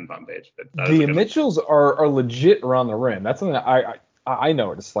on their KenPom page. But the Mitchells are legit around the rim. That's something that I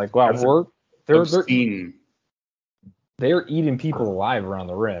noticed. Like, wow, they're eating people alive around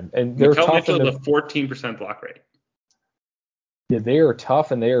the rim, and they're tough. Mitchell has a 14% block rate. Yeah, they are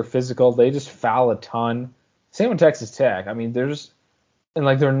tough and they are physical. They just foul a ton. Same with Texas Tech. I mean,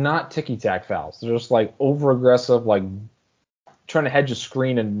 they're not ticky-tack fouls. They're just like over-aggressive, like trying to hedge a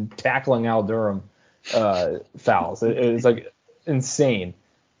screen and tackling Al Durham fouls. It's like insane.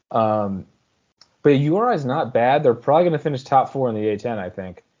 But URI is not bad. They're probably going to finish top 4 in the A10, I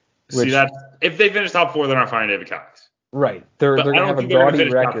think. See, if they finish top 4, they're not finding David Cox. Right. They're going to have a gaudy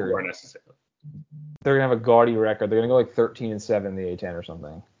record. They're going to have a gaudy record. They're going to go like 13-7 in the A10 or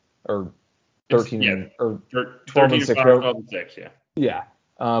something. Or 13 or 12-6. Yeah. Yeah.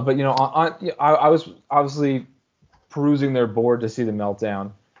 But I was obviously perusing their board to see the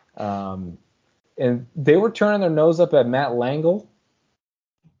meltdown. And they were turning their nose up at Matt Langle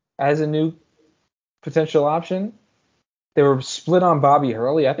as a new potential option. They were split on Bobby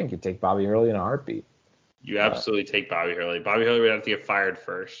Hurley. I think you'd take Bobby Hurley in a heartbeat. You absolutely take Bobby Hurley. Bobby Hurley would have to get fired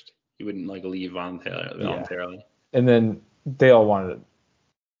first. He wouldn't leave voluntarily. Yeah. And then they all wanted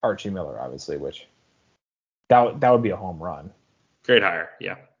Archie Miller, obviously, which that would be a home run. Great hire,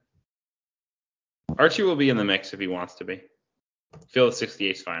 yeah. Archie will be in the mix if he wants to be. Phil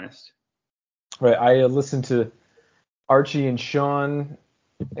 68's finest. Right. I listened to Archie and Sean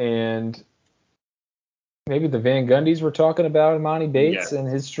and maybe the Van Gundys were talking about Imani Bates and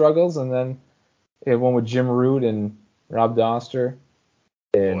his struggles, and then one with Jim Root and Rob Doster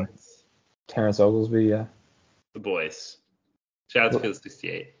and Terrence Oglesby. Yeah. The boys. Shout out to Phil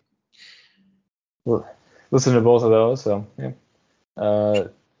 68. We're listening to both of those, so yeah.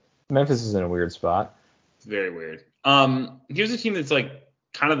 Memphis is in a weird spot. It's very weird. Here's a team that's like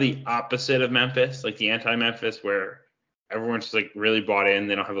kind of the opposite of Memphis, like the anti-Memphis, where everyone's just like really bought in.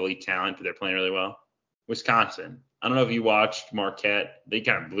 They don't have elite talent, but they're playing really well. Wisconsin. I don't know if you watched Marquette. They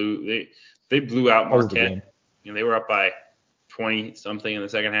kind of they blew out Marquette. They were up by 20 something in the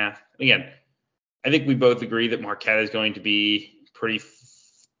second half. Again, I think we both agree that Marquette is going to be pretty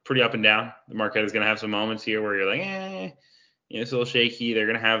up and down. The Marquette is going to have some moments here where you're like, it's a little shaky. They're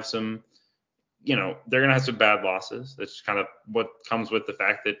going to have some, they're going to have some bad losses. That's kind of what comes with the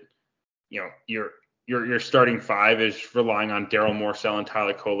fact that, your starting five is relying on Daryl Morcell and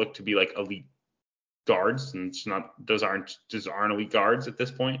Tyler Kolek to be like elite guards, and those aren't elite guards at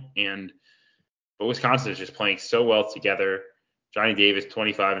this point. But Wisconsin is just playing so well together. Johnny Davis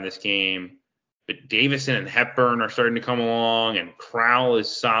 25 in this game, but Davison and Hepburn are starting to come along, and Crowell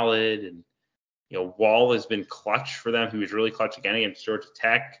is solid, and Wall has been clutch for them. He was really clutch again against Georgia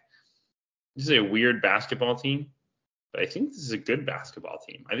Tech. This is a weird basketball team, but I think this is a good basketball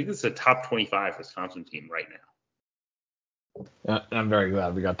team. I think this is a top 25 Wisconsin team right now. I'm very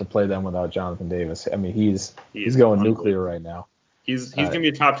glad we got to play them without Jonathan Davis. I mean, he's going nuclear right now. He's going to be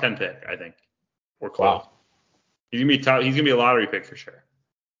a top 10 pick, I think. Or close. Wow. He's going to be a lottery pick for sure.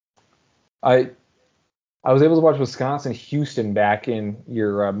 I was able to watch Wisconsin-Houston back in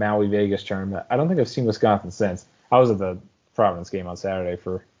your Maui Vegas tournament. I don't think I've seen Wisconsin since. I was at the Providence game on Saturday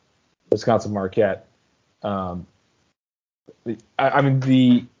for Wisconsin-Marquette. I mean,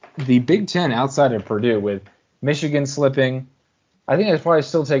 the Big Ten outside of Purdue with Michigan slipping, I think I'd probably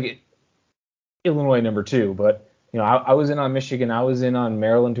still take it Illinois number 2. But, I was in on Michigan. I was in on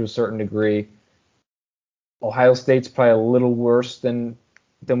Maryland to a certain degree. Ohio State's probably a little worse than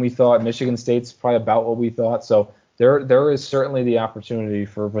we thought. Michigan State's probably about what we thought. So there is certainly the opportunity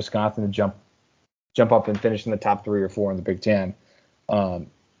for Wisconsin to jump up and finish in the top 3 or 4 in the Big Ten. I'm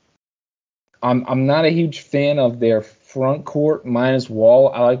not a huge fan of their front court minus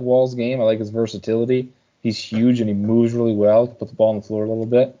Wall. I like Wall's game. I like his versatility. He's huge and he moves really well. Put the ball on the floor a little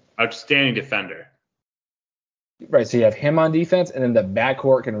bit. Outstanding defender. Right. So you have him on defense, and then the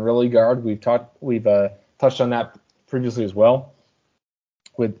backcourt can really guard. We've touched on that previously as well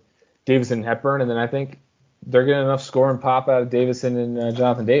with Davison and Hepburn, and then I think they're getting enough scoring pop out of Davison and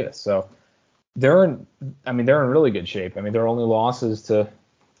Jonathan Davis. So they're in really good shape. I mean, their only losses to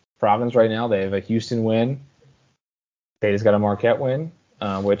Providence right now, they have a Houston win. They just got a Marquette win,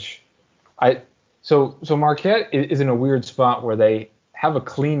 which So Marquette is in a weird spot where they have a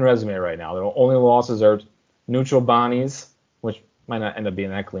clean resume right now. Their only losses are neutral Bonnies, which might not end up being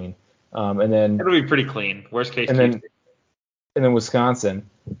that clean, and then It'll be pretty clean. Worst case. and then Wisconsin.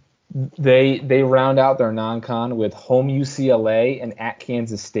 They round out their non-con with home UCLA and at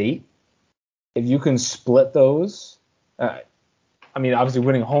Kansas State. If you can split those, obviously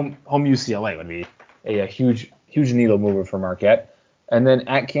winning home UCLA would be a huge needle mover for Marquette, and then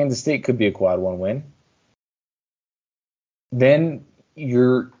at Kansas State could be a quad one win. Then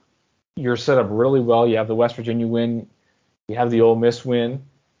you're set up really well. You have the West Virginia win, you have the Ole Miss win,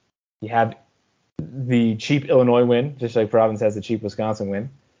 you have the cheap Illinois win, just like Providence has the cheap Wisconsin win.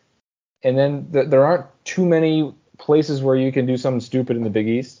 And then there aren't too many places where you can do something stupid in the Big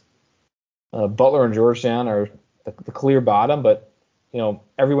East. Butler and Georgetown are the clear bottom, but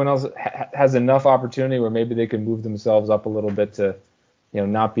everyone else has enough opportunity where maybe they can move themselves up a little bit to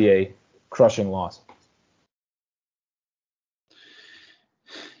not be a crushing loss.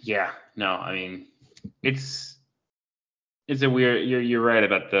 Yeah, no, it's a weird. You're right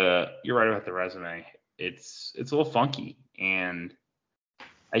about the resume. It's a little funky, and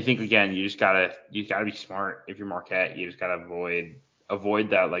I think again you gotta be smart if you're Marquette. You just gotta avoid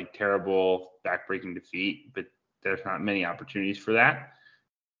that like terrible backbreaking defeat, but there's not many opportunities for that.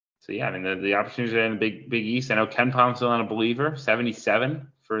 So yeah, the opportunities are in the Big East. I know Ken Palm's still on a believer, 77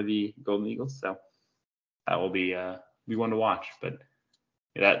 for the Golden Eagles, so that will be one to watch. But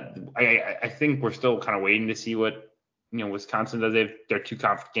that I think we're still kind of waiting to see what Wisconsin does. They have their two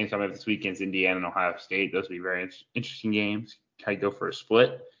conference games coming up this week against Indiana and Ohio State. Those will be very interesting games. Try to go for a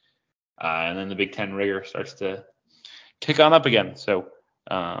split, and then the Big Ten rigor starts to kick on up again. So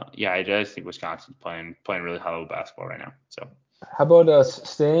I just think Wisconsin's playing really high-level basketball right now. So how about us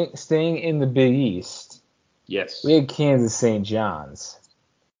staying in the Big East? Yes, we had Kansas St. John's,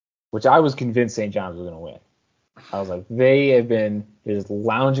 which I was convinced St. John's was going to win. I was like, they have been just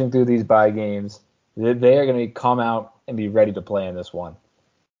lounging through these bye games. They are going to come out and be ready to play in this one.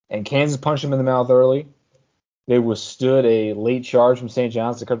 And Kansas punched them in the mouth early. They withstood a late charge from St.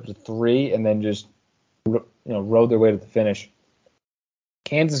 John's to cut up to 3, and then just rode their way to the finish.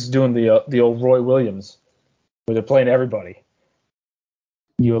 Kansas is doing the old Roy Williams, where they're playing everybody.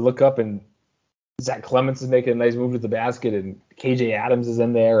 You look up and Zach Clements is making a nice move to the basket, and KJ Adams is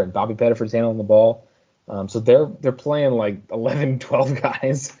in there, and Bobby Pettiford's handling the ball. So they're playing like 11, 12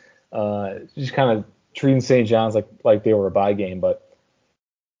 guys, just kind of treating St. John's like they were a bye game. But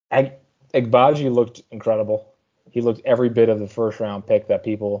Agbaji looked incredible. He looked every bit of the first round pick that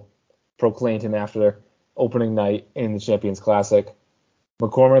people proclaimed him after their opening night in the Champions Classic.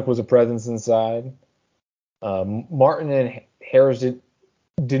 McCormick was a presence inside. Martin and Harris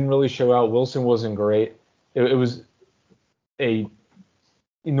didn't really show out. Wilson wasn't great. It was a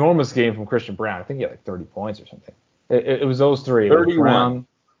enormous game from Christian Brown. I think he had like 30 points or something. It was those three. 31. Brown.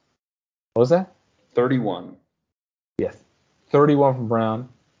 What was that? 31. Yes, 31 from Brown.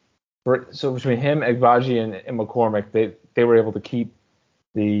 So between him, Agbaji, and McCormick, they were able to keep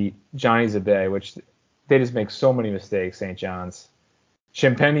the Johnnies at bay, which they just make so many mistakes, St. John's.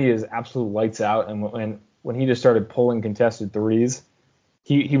 Champagny is absolute lights out, and when he just started pulling contested threes,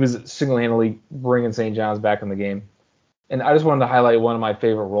 he was single-handedly bringing St. John's back in the game. And I just wanted to highlight one of my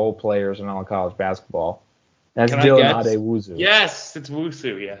favorite role players in all of college basketball. That's Dylan Adewuzu. Yes, it's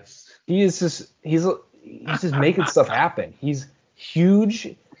Wusu, yes. He's just making stuff happen. He's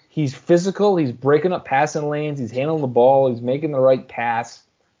huge. He's physical. He's breaking up passing lanes. He's handling the ball. He's making the right pass,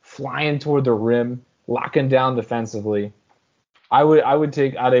 flying toward the rim, locking down defensively. I would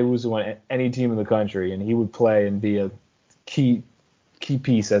take Adewuzu on any team in the country, and he would play and be a key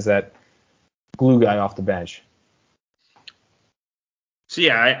piece as that glue guy off the bench. So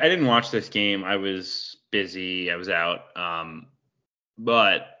yeah, I didn't watch this game. I was busy. I was out.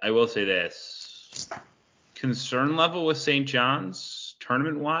 But I will say this: concern level with St. John's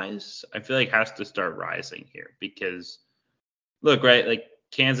tournament-wise, I feel like has to start rising here because look, right, like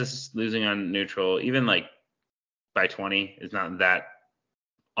Kansas losing on neutral, even like by 20 is not that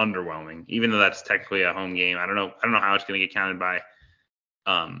underwhelming, even though that's technically a home game. I don't know how it's going to get counted by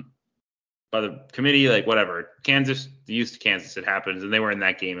the committee, like whatever. Kansas, used to Kansas, it happens, and they were in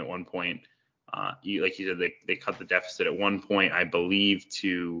that game at one point. Like you said, they cut the deficit at one point, I believe,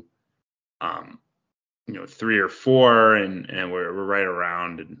 to 3 or 4, and we're right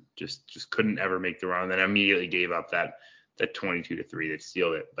around, and just couldn't ever make the run. Then immediately gave up that 22-3 that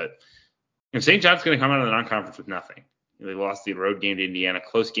sealed it. But St. John's going to come out of the non-conference with nothing. They lost the road game to Indiana,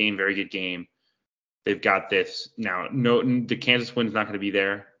 close game, very good game. They've got this now. No, the Kansas win's not going to be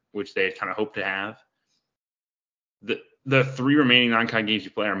there, which they had kind of hoped to have. the 3 remaining non-con games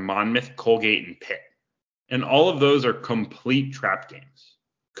you play are Monmouth, Colgate, and Pitt. And all of those are complete trap games.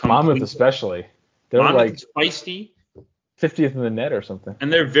 Monmouth especially. They're Monmouth like is feisty. 50th in the net or something.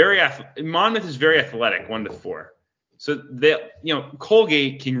 And they're Monmouth is very athletic, 1-4. So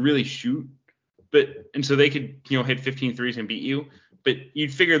Colgate can really shoot, and so they could, hit 15 threes and beat you. But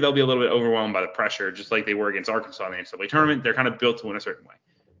you'd figure they'll be a little bit overwhelmed by the pressure, just like they were against Arkansas in the NCAA tournament. They're kind of built to win a certain way.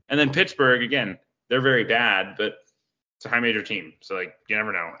 And then Pittsburgh, again, they're very bad, but it's a high major team, so you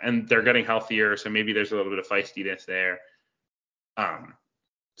never know. And they're getting healthier, so maybe there's a little bit of feistiness there.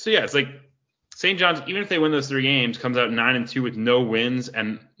 So yeah, it's like St. John's, even if they win those 3 games, comes out 9-2 with no wins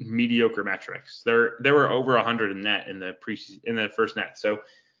and mediocre metrics. They were over 100 in net in the first net. So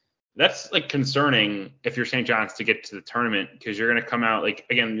that's concerning if you're St. John's to get to the tournament, because you're going to come out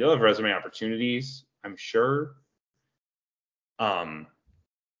again, you'll have resume opportunities, I'm sure.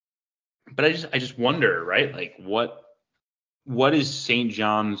 But I just wonder, right? What is St.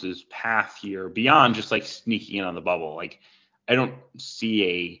 John's path here beyond just sneaking in on the bubble? I don't see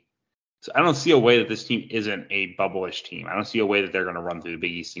a way that this team isn't a bubble-ish team. I don't see a way that they're going to run through the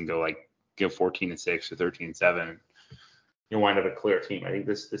Big East and go 14-6 or 13-7. You'll wind up a clear team. I think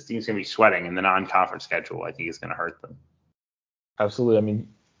this team's going to be sweating, and the non-conference schedule, I think, is going to hurt them. Absolutely. I mean,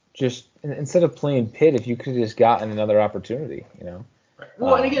 just instead of playing Pitt, if you could have just gotten another opportunity, Right.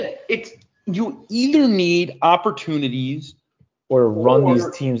 Well, and again, you either need opportunities or run these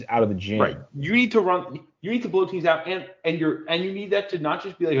teams out of the gym. Right. You need to blow teams out, and you need that to not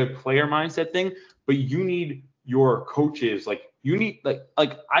just be a player mindset thing, but you need your coaches. You need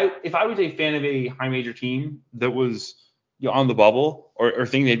if I was a fan of a high major team that was on the bubble or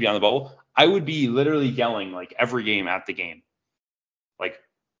thinking they'd be on the bubble, I would be literally yelling every game at the game.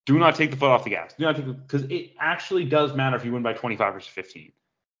 Do not take the foot off the gas. Do not take because it actually does matter if you win by 25 versus 15.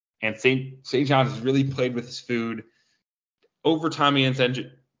 And St. John's has really played with his food. Overtime against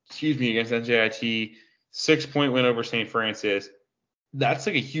NJIT, 6-point win over St. Francis. That's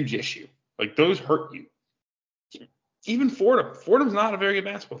a huge issue. Those hurt you. Even Fordham. Fordham's not a very good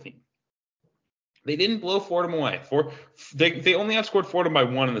basketball team. They didn't blow Fordham away. They only outscored Fordham by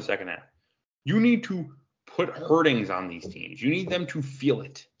 1 in the second half. You need to put hurtings on these teams. You need them to feel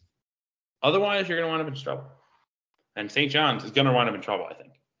it. Otherwise, you're going to wind up in trouble. And St. John's is going to wind up in trouble, I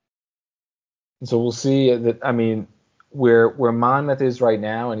think. So we'll see that. I mean, where Monmouth is right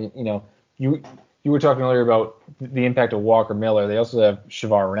now, and you were talking earlier about the impact of Walker Miller. They also have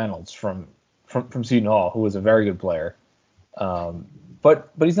Shavar Reynolds from Seton Hall, who is a very good player, but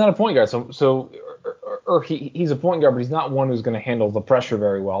he's not a point guard. So he's a point guard, but he's not one who's going to handle the pressure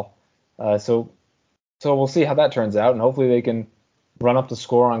very well. So we'll see how that turns out, and hopefully they can run up the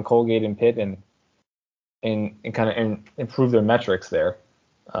score on Colgate and Pitt and kind of improve their metrics there,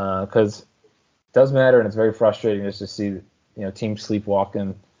 because it does matter, and it's very frustrating just to see teams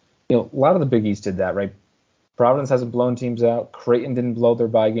sleepwalking. A lot of the Big East did that, right? Providence hasn't blown teams out. Creighton didn't blow their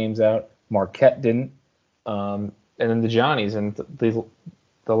bye games out. Marquette didn't. And then the Johnnies and the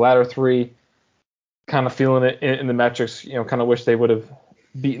latter 3 kind of feeling it in the metrics. Kind of wish they would have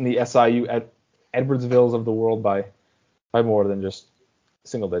beaten the SIU at Edwardsvilles of the world by more than just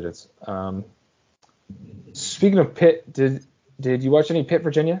single digits. Speaking of Pitt, did you watch any Pitt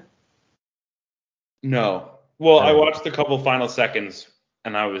Virginia? No. Well, I watched a couple final seconds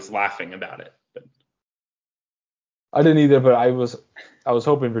and I was laughing about it. But I didn't either, but I was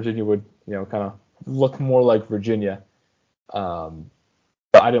hoping Virginia would, kind of look more like Virginia. But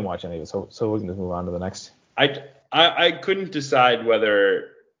I didn't watch any of it, so we can just move on to the next. I couldn't decide whether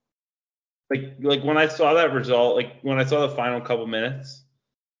when I saw that result, when I saw the final couple minutes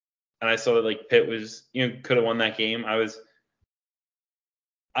and I saw that Pitt was could have won that game,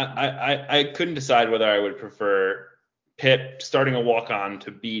 I couldn't decide whether I would prefer Pitt starting a walk-on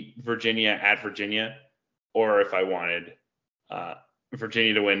to beat Virginia at Virginia, or if I wanted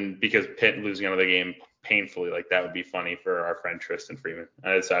Virginia to win because Pitt losing another game painfully. That would be funny for our friend Tristan Freeman.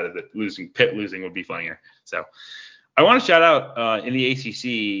 I decided that Pitt losing would be funnier. So I want to shout out in the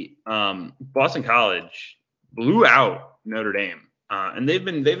ACC, Boston College blew out Notre Dame. And they've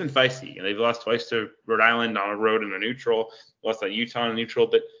been feisty, and they've lost twice to Rhode Island on a road in a neutral, lost at Utah in a neutral.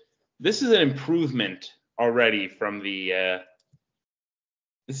 But this is an improvement already from the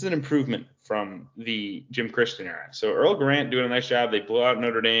Jim Christian era. So Earl Grant doing a nice job. They blew out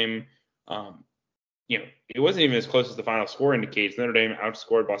Notre Dame. It wasn't even as close as the final score indicates. Notre Dame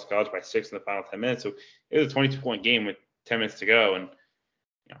outscored Boston College by 6 in the final 10 minutes. So it was a 22-point game with 10 minutes to go. And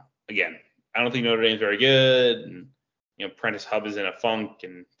again, I don't think Notre Dame's very good. And Prentice Hub is in a funk,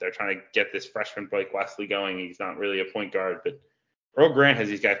 and they're trying to get this freshman Blake Wesley going. He's not really a point guard, but Earl Grant has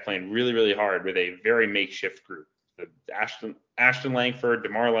these guys playing really, really hard with a very makeshift group. Ashton Langford,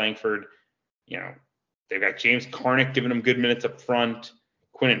 DeMar Langford. They've got James Karnick giving them good minutes up front.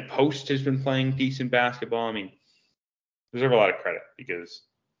 Quinnen Post has been playing decent basketball. I mean, deserve a lot of credit because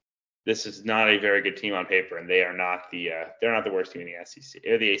this is not a very good team on paper, and they are not they're not the worst team in the SEC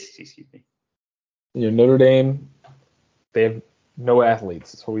or the ACC. Excuse me. Notre Dame, they have no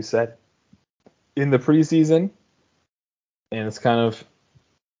athletes. That's what we said in the preseason, and it's kind of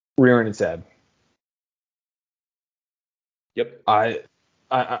rearing its head. Yep. I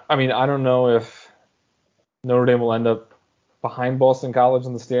mean, I don't know if Notre Dame will end up behind Boston College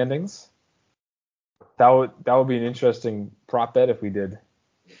in the standings. That would be an interesting prop bet if we did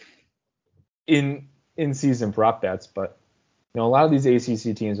in season prop bets. But a lot of these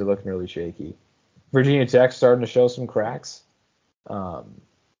ACC teams are looking really shaky. Virginia Tech starting to show some cracks. Yep.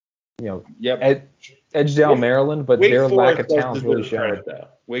 Edgedale, Maryland, but their lack of talent is really showing.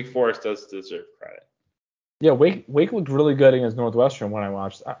 Wake Forest does deserve credit. Yeah, Wake looked really good against Northwestern when I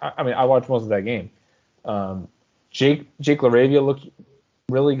watched. I watched most of that game. Jake LaRavia looked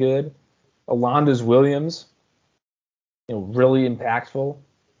really good. Alondas Williams, really impactful.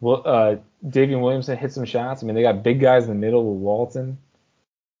 Davian Williamson hit some shots. I mean, they got big guys in the middle with Walton.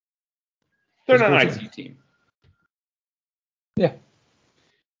 They're not an IC team. Yeah.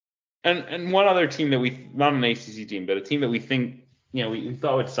 And one other team that not an ACC team, but a team that we think, we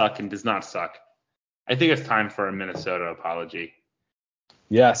thought would suck and does not suck. I think it's time for a Minnesota apology.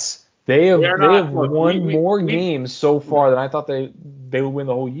 Yes. They have won more games so far than I thought they would win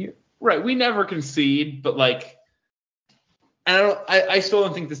the whole year. Right. We never concede, but I still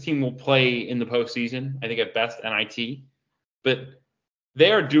don't think this team will play in the postseason. I think at best NIT. But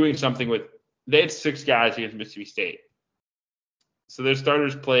they are doing something they had 6 guys against Mississippi State. So their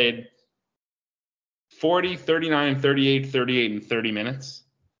starters played 40, 39, 38, 38, and 30 minutes.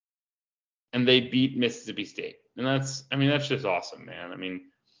 And they beat Mississippi State. And that's just awesome, man. I mean,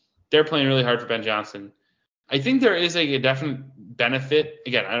 they're playing really hard for Ben Johnson. I think there is a definite benefit.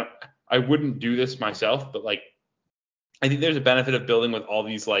 Again, I wouldn't do this myself, but I think there's a benefit of building with all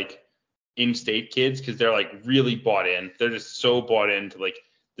these in-state kids because they're really bought in. They're just so bought into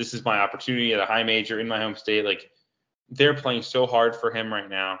this is my opportunity at a high major in my home state. They're playing so hard for him right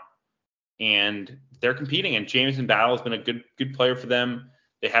now, and they're competing. And Jamison Battle has been a good player for them.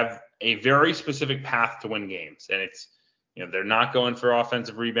 They have a very specific path to win games, and it's they're not going for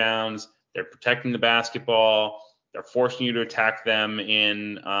offensive rebounds. They're protecting the basketball. They're forcing you to attack them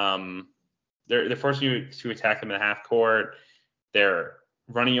in they're forcing you to attack them in the half court. They're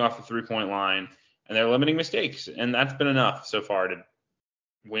running you off the 3-point line, and they're limiting mistakes. And that's been enough so far to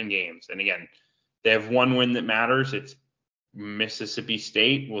win games. And again, they have one win that matters. It's Mississippi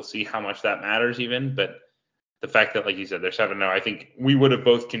State. We'll see how much that matters even. But the fact that, like you said, they're 7-0, I think we would have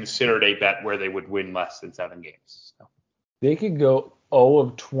both considered a bet where they would win less than 7 games. So. They could go 0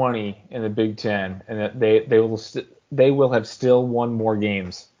 of 20 in the Big Ten, and that they will have still won more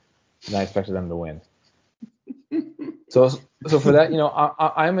games than I expected them to win. So for that,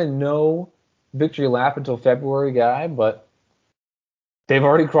 I'm a no victory lap until February guy, but they've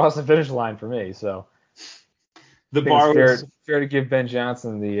already crossed the finish line for me. So the bar was fair to give Ben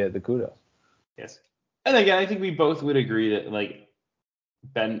Johnson the kudos. Yes, and again, I think we both would agree that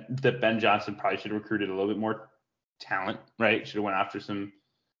Ben Johnson probably should have recruited a little bit more talent, right? Should have went after some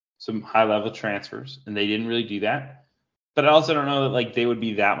high level transfers, and they didn't really do that. But I also don't know that they would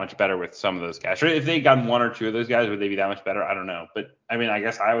be that much better with some of those guys. If they gotten 1 or 2 of those guys, would they be that much better? I don't know. But I mean, I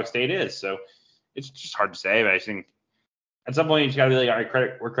guess Iowa State is, so it's just hard to say. But I think at some point you just gotta be all right,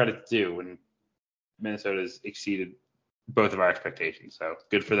 credit where credit's due, and Minnesota's exceeded both of our expectations. So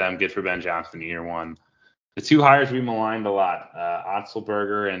good for them, good for Ben Johnson in year 1. The 2 hires we maligned a lot,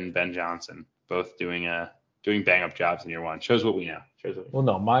 Otzelberger and Ben Johnson, both doing bang up jobs in year 1. Shows what we know. Well,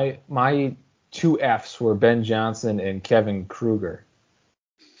 no, my 2 Fs were Ben Johnson and Kevin Kruger.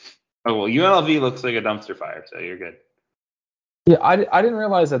 Oh, well, UNLV looks like a dumpster fire, so you're good. Yeah, I didn't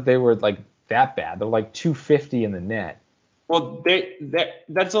realize that they were that bad. They're 250 in the net. Well,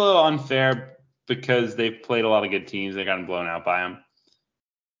 that's a little unfair because they've played a lot of good teams. They gotten blown out by them.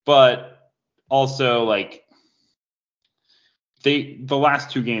 But also, the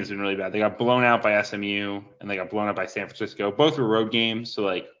last 2 games have been really bad. They got blown out by SMU and they got blown out by San Francisco. Both were road games, so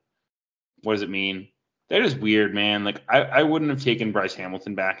what does it mean? They're just weird, man. I wouldn't have taken Bryce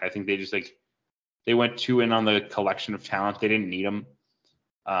Hamilton back. I think they just they went too in on the collection of talent. They didn't need him.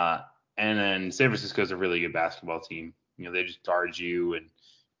 And then San Francisco's a really good basketball team. They just guard you, and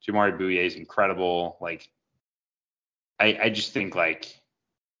Jamari Bouye is incredible. I just think I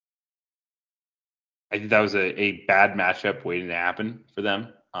think that was a bad matchup waiting to happen for them.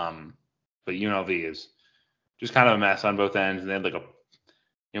 But UNLV is just kind of a mess on both ends. And they had like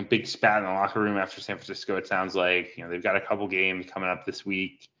a big spat in the locker room after San Francisco. It sounds like they've got a couple games coming up this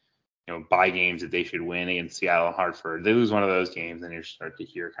week. Bye games that they should win against Seattle and Hartford. They lose one of those games, and you start to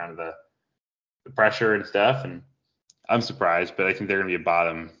hear kind of the pressure and stuff. And I'm surprised, but I think they're going to be a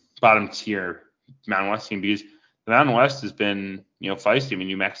bottom tier Mountain West team because the Mountain West has been feisty. I mean,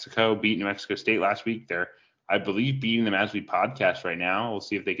 New Mexico beat New Mexico State last week. They're, I believe, beating them as we podcast right now. We'll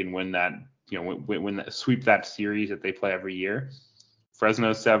see if they can win that. Win that, sweep that series that they play every year.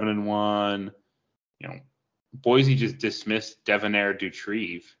 Fresno 7-1. Boise just dismissed Devonair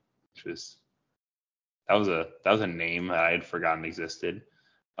Dutrieve, which was that was a name that I had forgotten existed.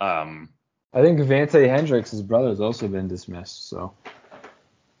 I think Vante Hendricks, his brother, has also been dismissed. So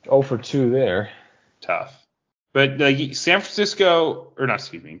 0 for 2 there. Tough. But San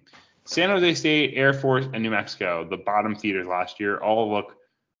Jose State, Air Force, and New Mexico, the bottom feeders last year, all look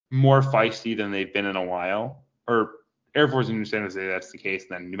more feisty than they've been in a while. Or Air Force and San Jose, that's the case.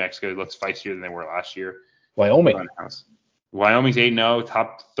 And then New Mexico looks feistier than they were last year. Wyoming's 8-0,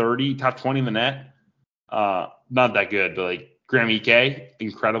 top 30, top 20 in the net. Not that good, but Graham Ike,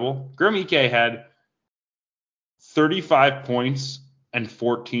 incredible. Graham Ike had 35 points and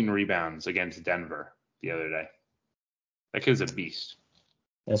 14 rebounds against Denver the other day. That kid's a beast.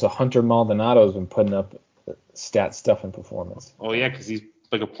 And so Hunter Maldonado has been putting up stat stuff and performance. Oh, yeah, because he's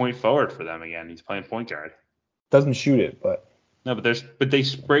like a point forward for them again. He's playing point guard. Doesn't shoot it, but. No, but they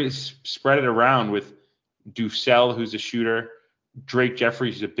spread it around with Ducell, who's a shooter, Drake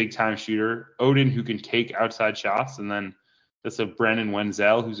Jeffries, who's a big-time shooter, Odin, who can take outside shots, and then that's a Brennan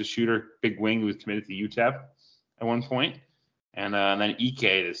Wenzel, who's a shooter, big wing, who was committed to UTEP at one point. And then Ike,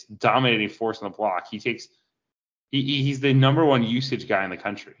 this dominating force on the block. He's the number one usage guy in the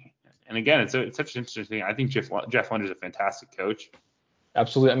country. And again, it's such an interesting thing. I think Jeff Lunder's a fantastic coach.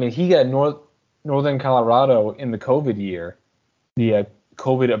 Absolutely. I mean, he got Northern Colorado in the COVID year, the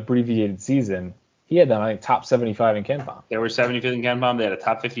COVID abbreviated season. He had them, I think, top 75 in KenPom. They were 75th in KenPom. They had a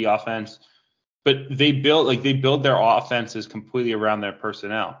top 50 offense. But they build their offenses completely around their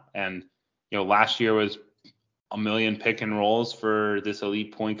personnel. And, last year was a million pick and rolls for this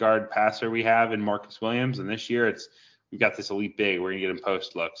elite point guard passer we have in Marcus Williams. And this year we've got this elite big. We're going to get him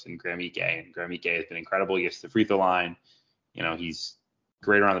post looks in Graham Ike. And Graham Ike has been incredible. He gets to the free throw line. He's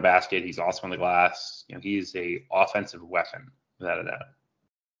great around the basket. He's awesome on the glass. He's a offensive weapon, without a doubt.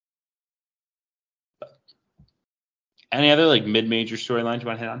 But any other mid-major storylines you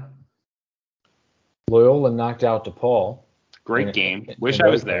want to hit on? Loyola knocked out DePaul. Great game. Wish I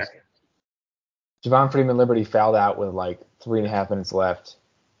was there. Javon Freeman Liberty fouled out with 3.5 minutes left.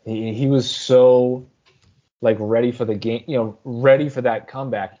 He was so ready for the game, ready for that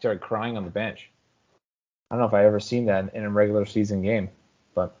comeback. He started crying on the bench. I don't know if I ever seen that in a regular season game,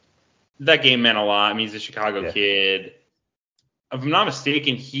 but that game meant a lot. I mean, he's a Chicago kid. If I'm not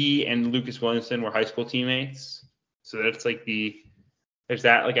mistaken, he and Lucas Williamson were high school teammates. So that's there's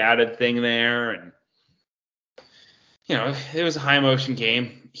that added thing there. And it was a high emotion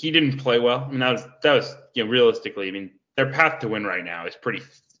game. He didn't play well. I mean, that was realistically, I mean, their path to win right now is pretty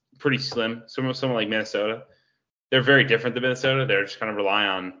slim. Someone like Minnesota, they're very different than Minnesota. They're just kind of rely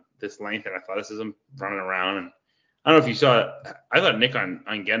on this length and athleticism running around. And I don't know if you saw it. I thought Nick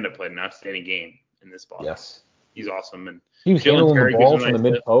Ongenda played an outstanding game in this ball. Yes. He's awesome. And he was handling the ball from the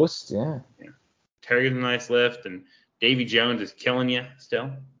mid post. Yeah. Terry gives a nice lift, and Davy Jones is killing you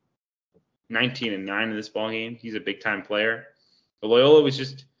still. 19-9 in this ball game. He's a big time player. But Loyola was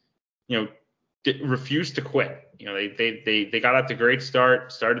just, refused to quit. They got out to a great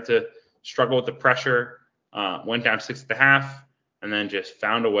start, started to struggle with the pressure, went down 6 at the half, and then just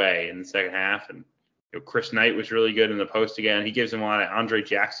found a way in the second half. And Chris Knight was really good in the post again. He gives them a lot of Andre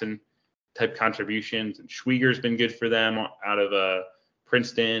Jackson type contributions, and Schwieger's been good for them out of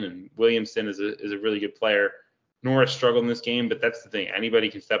Princeton, and Williamson is a really good player. Norris struggled in this game, but that's the thing. Anybody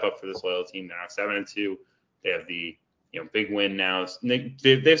can step up for this Loyola team now. 7-2. They have the big win now. They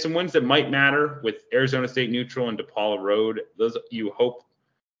have some wins that might matter with Arizona State neutral and DePaul road. Those you hope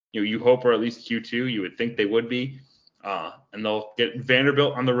are at least Q2. You would think they would be. And they'll get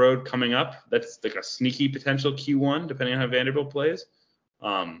Vanderbilt on the road coming up. That's a sneaky potential Q1, depending on how Vanderbilt plays.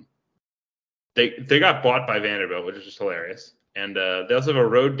 They got bought by Vanderbilt, which is just hilarious. And they also have a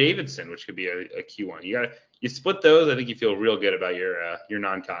road Davidson, which could be a Q1. You split those, I think you feel real good about your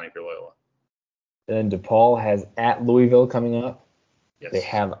non-conning for Loyola. Then DePaul has at Louisville coming up. Yes. They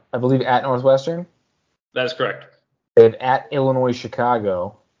have, I believe, at Northwestern. That is correct. They have at Illinois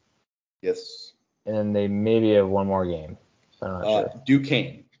Chicago. Yes. And then they maybe have one more game. I'm not sure.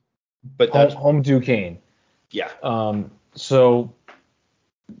 Duquesne. But that's home Duquesne. Yeah. So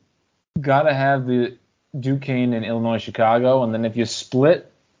gotta have the Duquesne and Illinois, Chicago, and then if you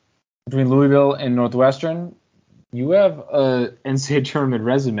split between Louisville and Northwestern, you have a NCAA tournament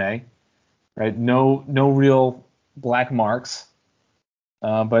resume, right? No real black marks,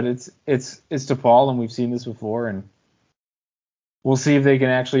 but it's DePaul, and we've seen this before, and we'll see if they can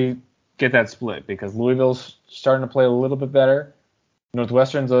actually get that split because Louisville's starting to play a little bit better.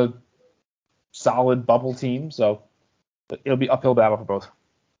 Northwestern's a solid bubble team, so it'll be uphill battle for both.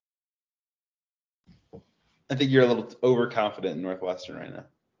 I think you're a little overconfident in Northwestern right now.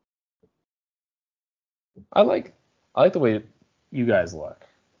 I like the way you guys look.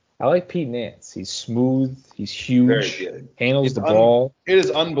 I like Pete Nance. He's smooth. He's huge. Very good. Handles the ball. It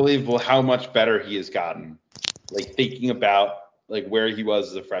is unbelievable how much better he has gotten. Like thinking about like where he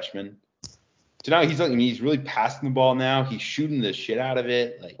was as a freshman. So now he's really passing the ball now. He's shooting the shit out of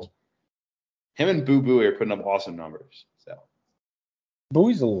it. Like him and Boo Boo are putting up awesome numbers. So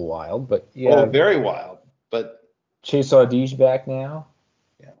Bowie's a little wild, but yeah. Oh, very wild. But Chase Audige back now.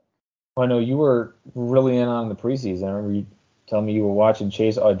 Yeah. I know you were really in on the preseason. I remember you telling me you were watching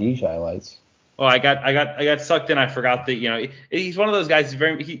Chase Audige highlights. Well, I got sucked in. I forgot that he's one of those guys.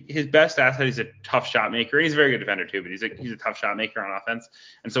 His best asset. He's a tough shot maker. He's a very good defender too, but he's a tough shot maker on offense.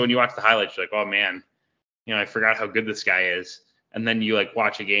 And so when you watch the highlights, you're like, oh man, I forgot how good this guy is. And then you like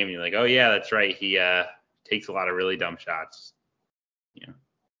watch a game and you're like, oh yeah, that's right. He takes a lot of really dumb shots.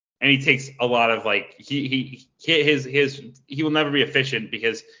 And he takes a lot of like he will never be efficient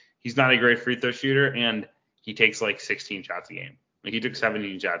because he's not a great free throw shooter and he takes like 16 shots a game. Like he took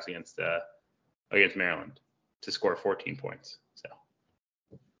 17 shots against Maryland to score 14 points. So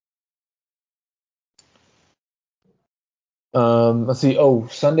let's see. Oh,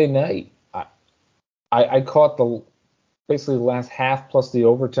 Sunday night. I caught basically the last half plus the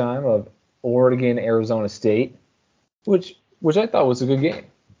overtime of Oregon Arizona State, which I thought was a good game.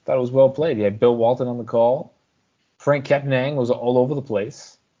 Thought it was well played. You had Bill Walton on the call. Frank Kepnang was all over the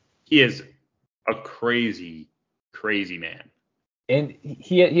place. He is a crazy, crazy man. And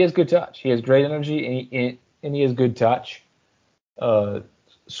he has good touch. He has great energy, and he has good touch.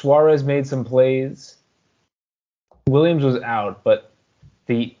 Suarez made some plays. Williams was out, but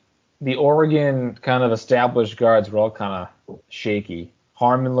the Oregon kind of established guards were all kind of shaky.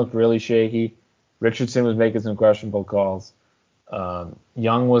 Harmon looked really shaky. Richardson was making some questionable calls.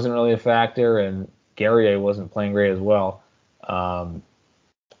 Young wasn't really a factor, and Guerrier wasn't playing great as well. I'm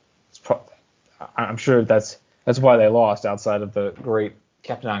sure that's why they lost outside of the great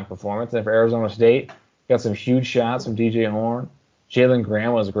Kepnang performance. And for Arizona State, got some huge shots from DJ Horn. Jalen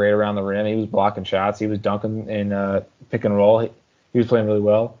Graham was great around the rim. He was blocking shots. He was dunking in pick and roll. He was playing really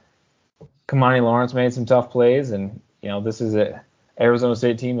well. Kamani Lawrence made some tough plays, and this is an Arizona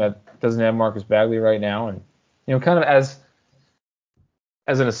State team that doesn't have Marcus Bagley right now. And kind of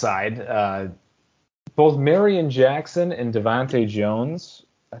as an aside, both Marion Jackson and Devontae Jones,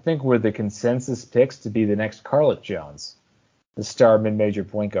 I think, were the consensus picks to be the next Carlet Jones, the star mid-major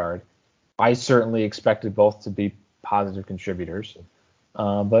point guard. I certainly expected both to be positive contributors,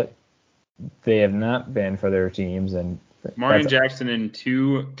 but they have not been for their teams. And Marion Jackson in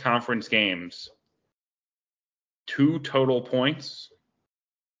 2 conference games, 2 total points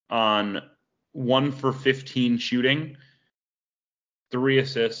on 1 for 15 shooting, 3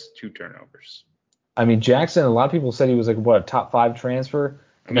 assists, 2 turnovers. I mean, Jackson, a lot of people said he was like, a top 5 transfer.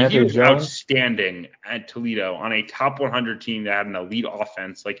 I mean, he was outstanding at Toledo on a top 100 team that had an elite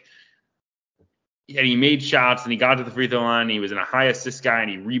offense. Like, and he made shots and he got to the free throw line. He was in a high assist guy and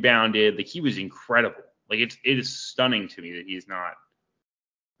he rebounded. Like, he was incredible. Like, it is stunning to me that he's not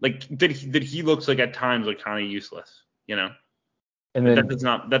like that he looks like at times like kind of useless, And then that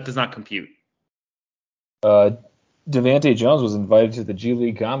does not compute. Devontae Jones was invited to the G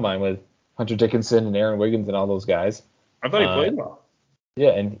League Combine with Hunter Dickinson and Aaron Wiggins and all those guys. I thought he played well.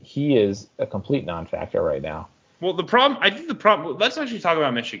 Yeah, and he is a complete non-factor right now. Well, let's actually talk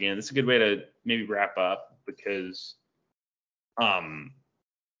about Michigan. This is a good way to maybe wrap up because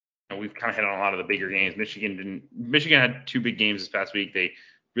we've kind of hit on a lot of the bigger games. Michigan had 2 big games this past week. They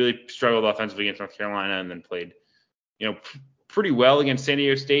really struggled offensively against North Carolina and then played, pretty well against San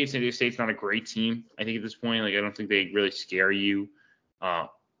Diego State. San Diego State's not a great team, I think, at this point. Like, I don't think they really scare you. But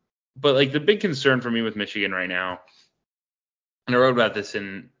like the big concern for me with Michigan right now, and I wrote about this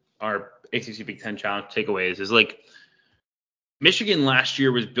in our ACC Big Ten Challenge takeaways, is like Michigan last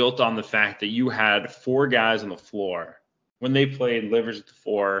year was built on the fact that you had 4 guys on the floor when they played: Livers at the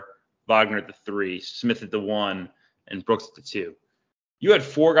 4, Wagner at the 3, Smith at the 1, and Brooks at the 2. You had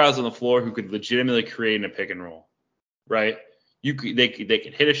 4 guys on the floor who could legitimately create in a pick and roll, right? They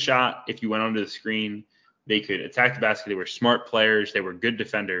could hit a shot if you went under the screen. They could attack the basket. They were smart players. They were good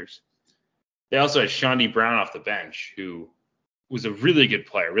defenders. They also had Shawnee Brown off the bench, who was a really good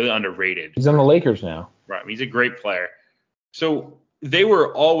player, really underrated. He's on the Lakers now. Right. He's a great player. So they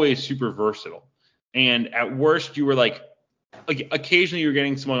were always super versatile. And at worst, you were like occasionally you're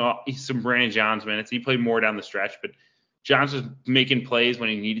getting some Brandon Johns minutes. He played more down the stretch, but Johns was making plays when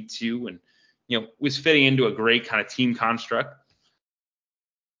he needed to, and was fitting into a great kind of team construct.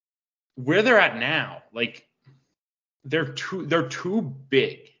 Where they're at now, like they're too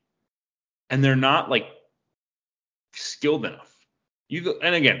big, and they're not like skilled enough.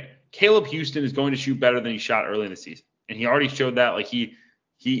 And again, Caleb Houston is going to shoot better than he shot early in the season, and he already showed that. Like he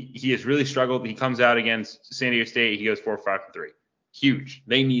has really struggled. He comes out against San Diego State, he goes 4 for 5 from 3. Huge.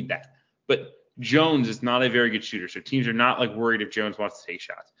 They need that. But Jones is not a very good shooter, so teams are not like worried if Jones wants to take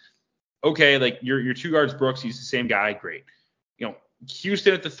shots. Okay, like your two guards, Brooks, he's the same guy, great.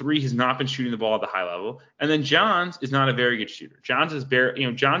 Houston at the 3 has not been shooting the ball at the high level, and then Johns is not a very good shooter. Johns is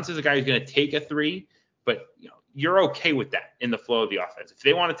Johns is a guy who's going to take a 3, but you're okay with that in the flow of the offense. If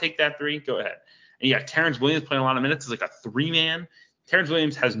they want to take that 3, go ahead. And you got Terrence Williams playing a lot of minutes as like a 3-man. Terrence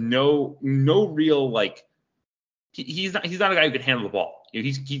Williams has no real like he's not a guy who can handle the ball.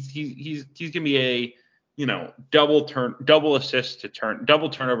 He's gonna be a double turnovers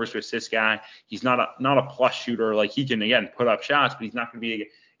to assist guy. He's not a plus shooter. Like he can again put up shots, but he's not gonna be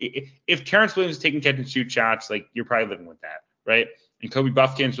if Terrence Williams is taking catch and shoot shots, like you're probably living with that, right? And Kobe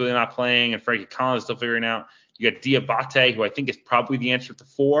Buffkin's really not playing, and Frankie Collins is still figuring out. You got Diabate, who I think is probably the answer at the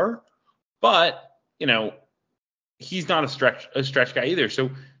 4, but he's not a stretch guy either. So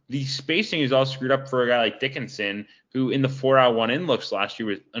the spacing is all screwed up for a guy like Dickinson, who in the 4-out-1-in looks last year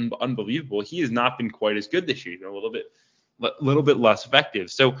was unbelievable. He has not been quite as good this year. He's been a little bit less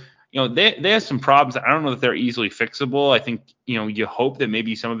effective. So they have some problems. I don't know that they're easily fixable. I think you hope that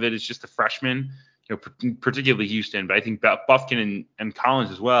maybe some of it is just the freshmen, particularly Houston, but I think Buffkin and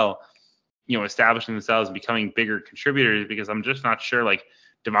Collins as well, establishing themselves and becoming bigger contributors, because I'm just not sure like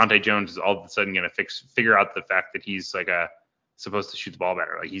Devontae Jones is all of a sudden going to figure out the fact that he's like supposed to shoot the ball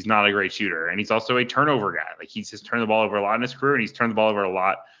better. Like he's not a great shooter, and he's also a turnover guy. Like he's just turned the ball over a lot in his career, and he's turned the ball over a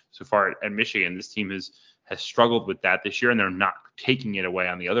lot so far at Michigan. This team has struggled with that this year, and they're not taking it away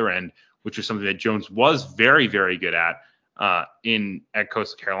on the other end, which is something that Jones was very, very good at at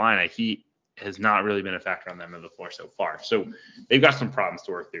Coastal Carolina. He has not really been a factor on them on the floor so far. So they've got some problems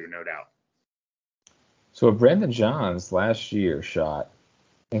to work through, no doubt. So Brandon Johns last year shot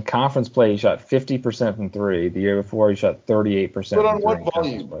in conference play, he shot 50% from 3. The year before, he shot 38%. But on what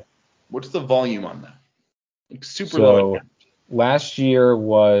volume? What's the volume on that? Like super low. Last year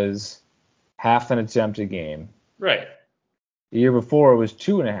was half an attempt a game. Right. The year before, it was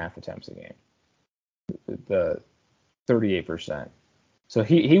 2.5 attempts a game. The 38%. So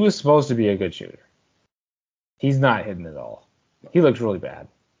he was supposed to be a good shooter. He's not hitting it all. He looks really bad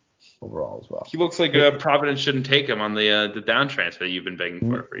overall as well. He looks like Providence shouldn't take him on the down transfer that you've been begging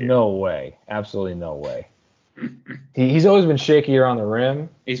for years. No way. Absolutely no way. He's always been shakier on the rim.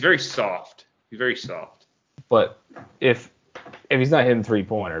 He's very soft. But if he's not hitting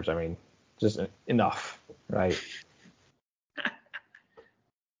 3-pointers, I mean, just enough, right?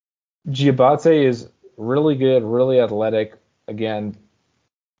 Diabate is really good, really athletic. Again,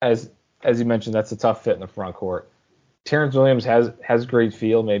 as you mentioned, that's a tough fit in the front court. Terrence Williams has great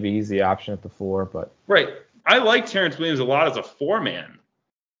feel. Maybe he's the option at the 4, but right. I like Terrence Williams a lot as a 4-man,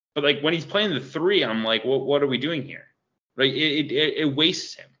 but like when he's playing the 3, I'm like, what are we doing here? Right? It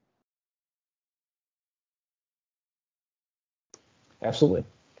wastes him. Absolutely.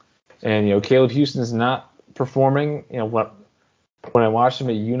 And Caleb Houston is not performing. When I watched him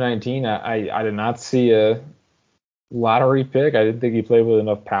at U19, I did not see a lottery pick. I didn't think he played with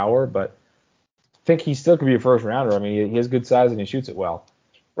enough power, but I think he still could be a first rounder. I mean, he has good size and he shoots it well.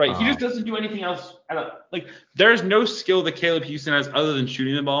 Right. He just doesn't do anything else. There's no skill that Caleb Houston has other than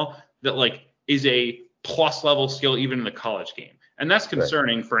shooting the ball that like is a plus level skill even in the college game. And that's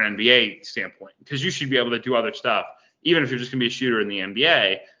concerning for an NBA standpoint, because you should be able to do other stuff even if you're just going to be a shooter in the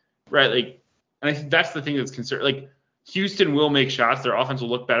NBA. Right. Like, and I think that's the thing that's concerning. Like, Houston will make shots. Their offense will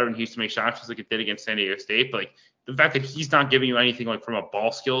look better when Houston makes shots, just like it did against San Diego State. But like the fact that he's not giving you anything like from a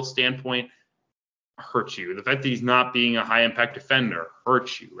ball skill standpoint hurts you. The fact that he's not being a high impact defender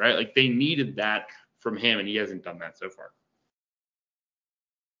hurts you, right? Like they needed that from him, and he hasn't done that so far.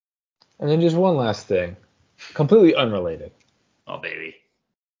 And then just one last thing, completely unrelated. Oh, baby.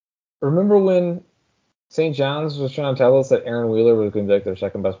 Remember when St. John's was trying to tell us that Aaron Wheeler was going to be like their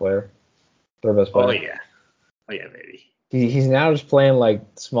second best player? Their best player? Oh, yeah, baby. He's now just playing like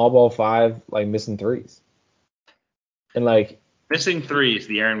small ball 5, like missing threes. And like missing threes,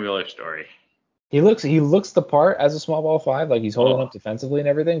 the Aaron Wheeler story. He looks the part as a small ball 5, like he's holding up defensively and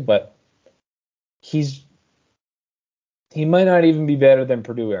everything, but he might not even be better than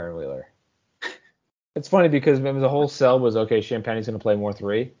Purdue Aaron Wheeler. It's funny because the whole sell was, okay, Champagne's going to play more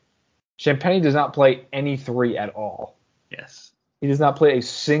 3. Champagne does not play any 3 at all. Yes. He does not play a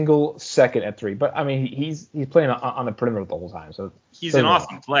single second at 3. But, I mean, he's playing on the perimeter the whole time. So he's an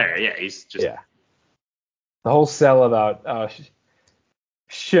awesome player. Yeah, he's just. Yeah. The whole sell about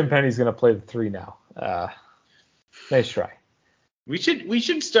Champagne's going to play the 3 now. Nice try. We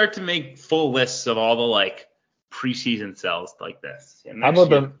should start to make full lists of all the, like, preseason sells like this. How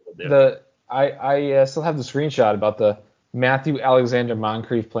about I still have the screenshot about the Matthew Alexander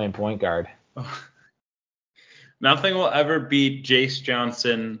Moncrief playing point guard. Nothing will ever beat Jace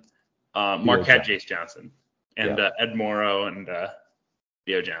Johnson, Marquette Jace Johnson, and Ed Morrow and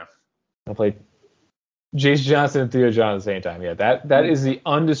Theo John. I played Jace Johnson and Theo John at the same time. Yeah, that is the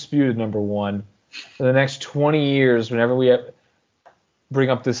undisputed number 1 for the next 20 years. Whenever we bring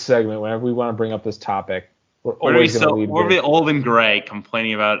up this segment, whenever we want to bring up this topic, we're always going to lead. We're the old and gray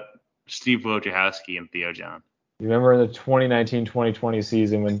complaining about Steve Wojciechowski and Theo John. You remember in the 2019-2020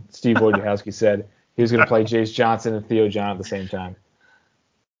 season when Steve Wojciechowski said he was going to play Jace Johnson and Theo John at the same time?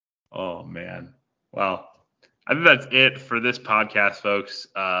 Oh, man. Well, I think that's it for this podcast, folks.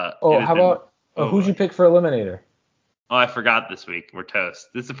 How about who'd you pick for Eliminator? Oh, I forgot this week. We're toast.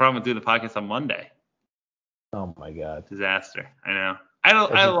 This is the problem with doing the podcast on Monday. Oh, my God. Disaster. I know. I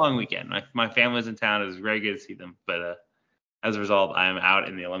had a long weekend. My family was in town. It was very good to see them. But as a result, I am out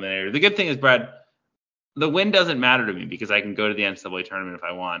in the Eliminator. The good thing is, Brad, the win doesn't matter to me because I can go to the NCAA tournament if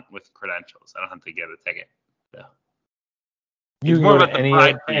I want with credentials. I don't have to get a ticket. So. You can go to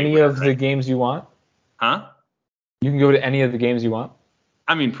any of the games you want? Huh? You can go to any of the games you want?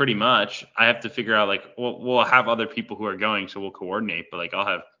 I mean, pretty much. I have to figure out, like, we'll have other people who are going, so we'll coordinate. But, like,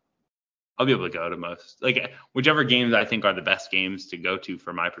 I'll be able to go to most. Like, whichever games I think are the best games to go to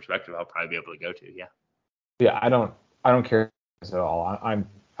from my perspective, I'll probably be able to go to, yeah. Yeah, I don't care at all. I'm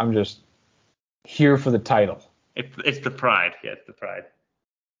just here for the title. It's the pride. Yeah, it's the pride.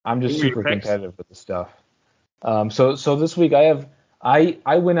 I'm just super competitive with the stuff. So this week I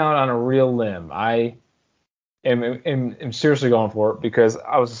went out on a real limb. I am seriously going for it because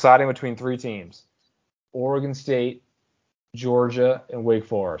I was deciding between 3 teams: Oregon State, Georgia, and Wake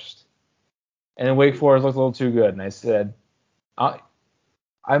Forest. And then Wake Forest looked a little too good, and I said, I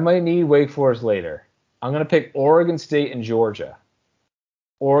might need Wake Forest later. I'm going to pick Oregon State and Georgia.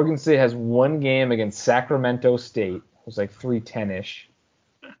 Oregon State has 1 game against Sacramento State. It was like 3-10-ish.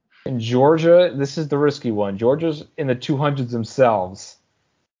 And Georgia, this is the risky one. Georgia's in the 200s themselves,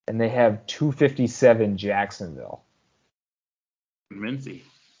 and they have 257 Jacksonville. Mincy.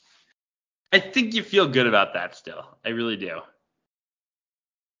 I think you feel good about that still. I really do.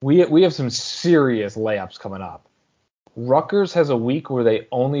 We have some serious layups coming up. Rutgers has a week where they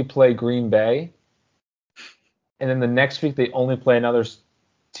only play Green Bay, and then the next week they only play another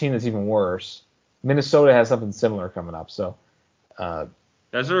team that's even worse. Minnesota has something similar coming up. So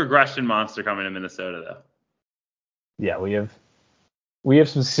there's a regression monster coming to Minnesota, though. Yeah, we have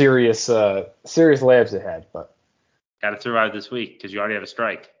some serious layups ahead, but got to survive this week because you already have a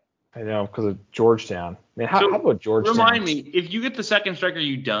strike. I know, because of Georgetown. Man, how about Georgetown? Remind me, if you get the second strike, are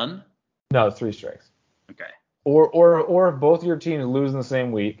you done? No, 3 strikes. Okay. Or if both your teams lose in the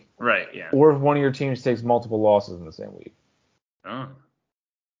same week. Right, yeah. Or if one of your teams takes multiple losses in the same week. Oh.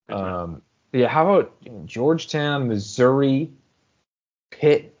 Yeah, how about Georgetown, Missouri,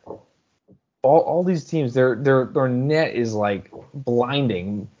 Pitt? All these teams, their net is like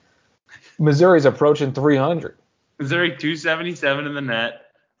blinding. Missouri's approaching 300. Missouri 277 in the net.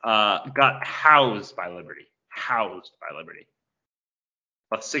 Got housed by Liberty.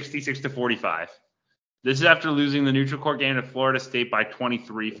 About 66-45. This is after losing the neutral court game to Florida State by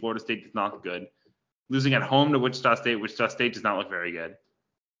 23. Florida State does not look good. Losing at home to Wichita State. Wichita State does not look very good.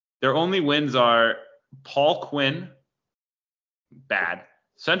 Their only wins are Paul Quinn, bad.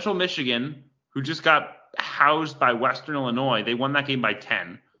 Central Michigan, who just got housed by Western Illinois. They won that game by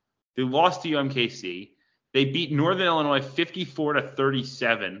 10. They lost to UMKC. They beat Northern Illinois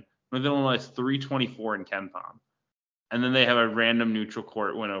 54-37. Northern Illinois is 324 in KenPom. And then they have a random neutral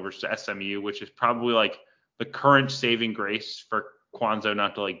court win over SMU, which is probably like the current saving grace for Kwanzaa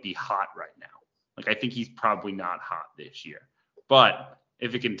not to like be hot right now. Like I think he's probably not hot this year. But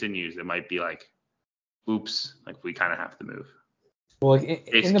if it continues, it might be like, oops, like we kind of have to move. Well, like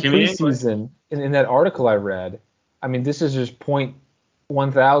in the preseason, in that article I read, I mean, this is just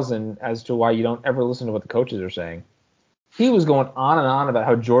 0.1000 as to why you don't ever listen to what the coaches are saying. He was going on and on about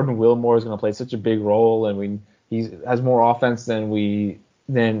how Jordan Wilmore is going to play such a big role, and he has more offense than we've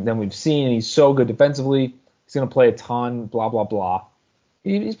seen, and he's so good defensively. He's going to play a ton, blah, blah, blah.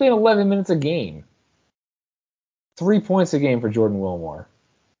 He's playing 11 minutes a game. 3 points a game for Jordan Wilmore.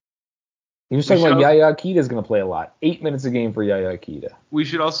 He was We talking about should- Yaya Akita's going to play a lot. 8 minutes a game for Yaya Akita. We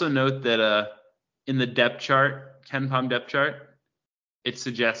should also note that in the depth chart, Ken Palm depth chart, it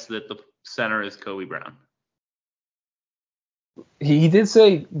suggests that the center is Kobe Brown. He did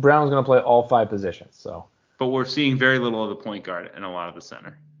say Brown was going to play all 5 positions. So, But we're seeing very little of the point guard and a lot of the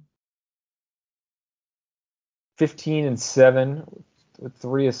center. 15 and 7 with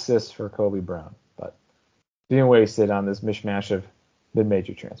 3 assists for Kobe Brown. But being wasted on this mishmash of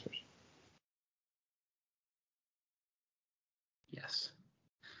mid-major transfers. Yes.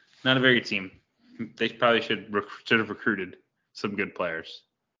 Not a very good team. They probably should have recruited some good players.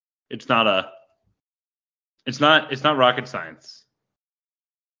 It's not rocket science.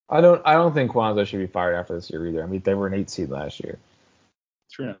 I don't think Kwanzaa should be fired after this year either. I mean, they were an 8 seed last year.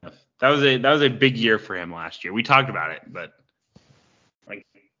 True enough. That was a big year for him last year. We talked about it, but like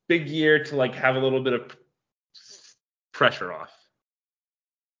big year to like have a little bit of pressure off.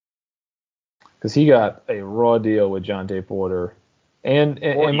 Because he got a raw deal with Jonte Porter and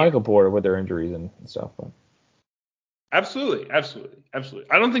Michael Porter with their injuries and stuff. But. Absolutely. I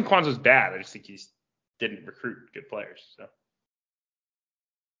don't think Kwanzaa's bad. I just think he didn't recruit good players. So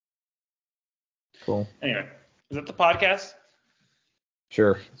Cool. Anyway, is that the podcast?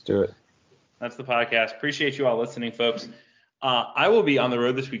 Sure, let's do it. That's the podcast. Appreciate you all listening, folks. I will be on the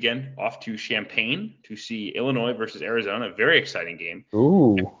road this weekend, off to Champaign to see Illinois versus Arizona. Very exciting game.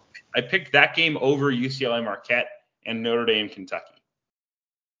 Ooh. I picked that game over UCLA Marquette and Notre Dame Kentucky.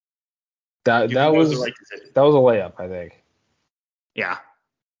 That was the right decision. That was a layup, I think. Yeah,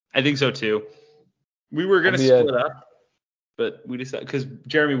 I think so too. We were going to split up, but we decided because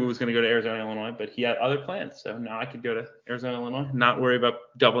Jeremy was going to go to Arizona, Illinois, but he had other plans. So now I could go to Arizona, Illinois, not worry about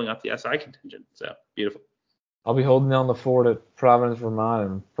doubling up the SI contingent. So beautiful. I'll be holding down the fort at Providence, Vermont,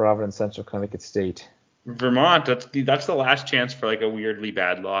 and Providence Central Connecticut State. Vermont, that's the last chance for like a weirdly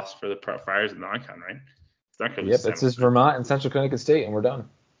bad loss for the Friars and the Icon, right? It's not going to Yep, it's just Vermont and Central Connecticut State, and we're done.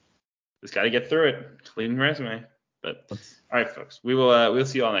 Just got to get through it. Clean resume. But all right, folks, we'll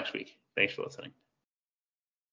see you all next week. Thanks for listening.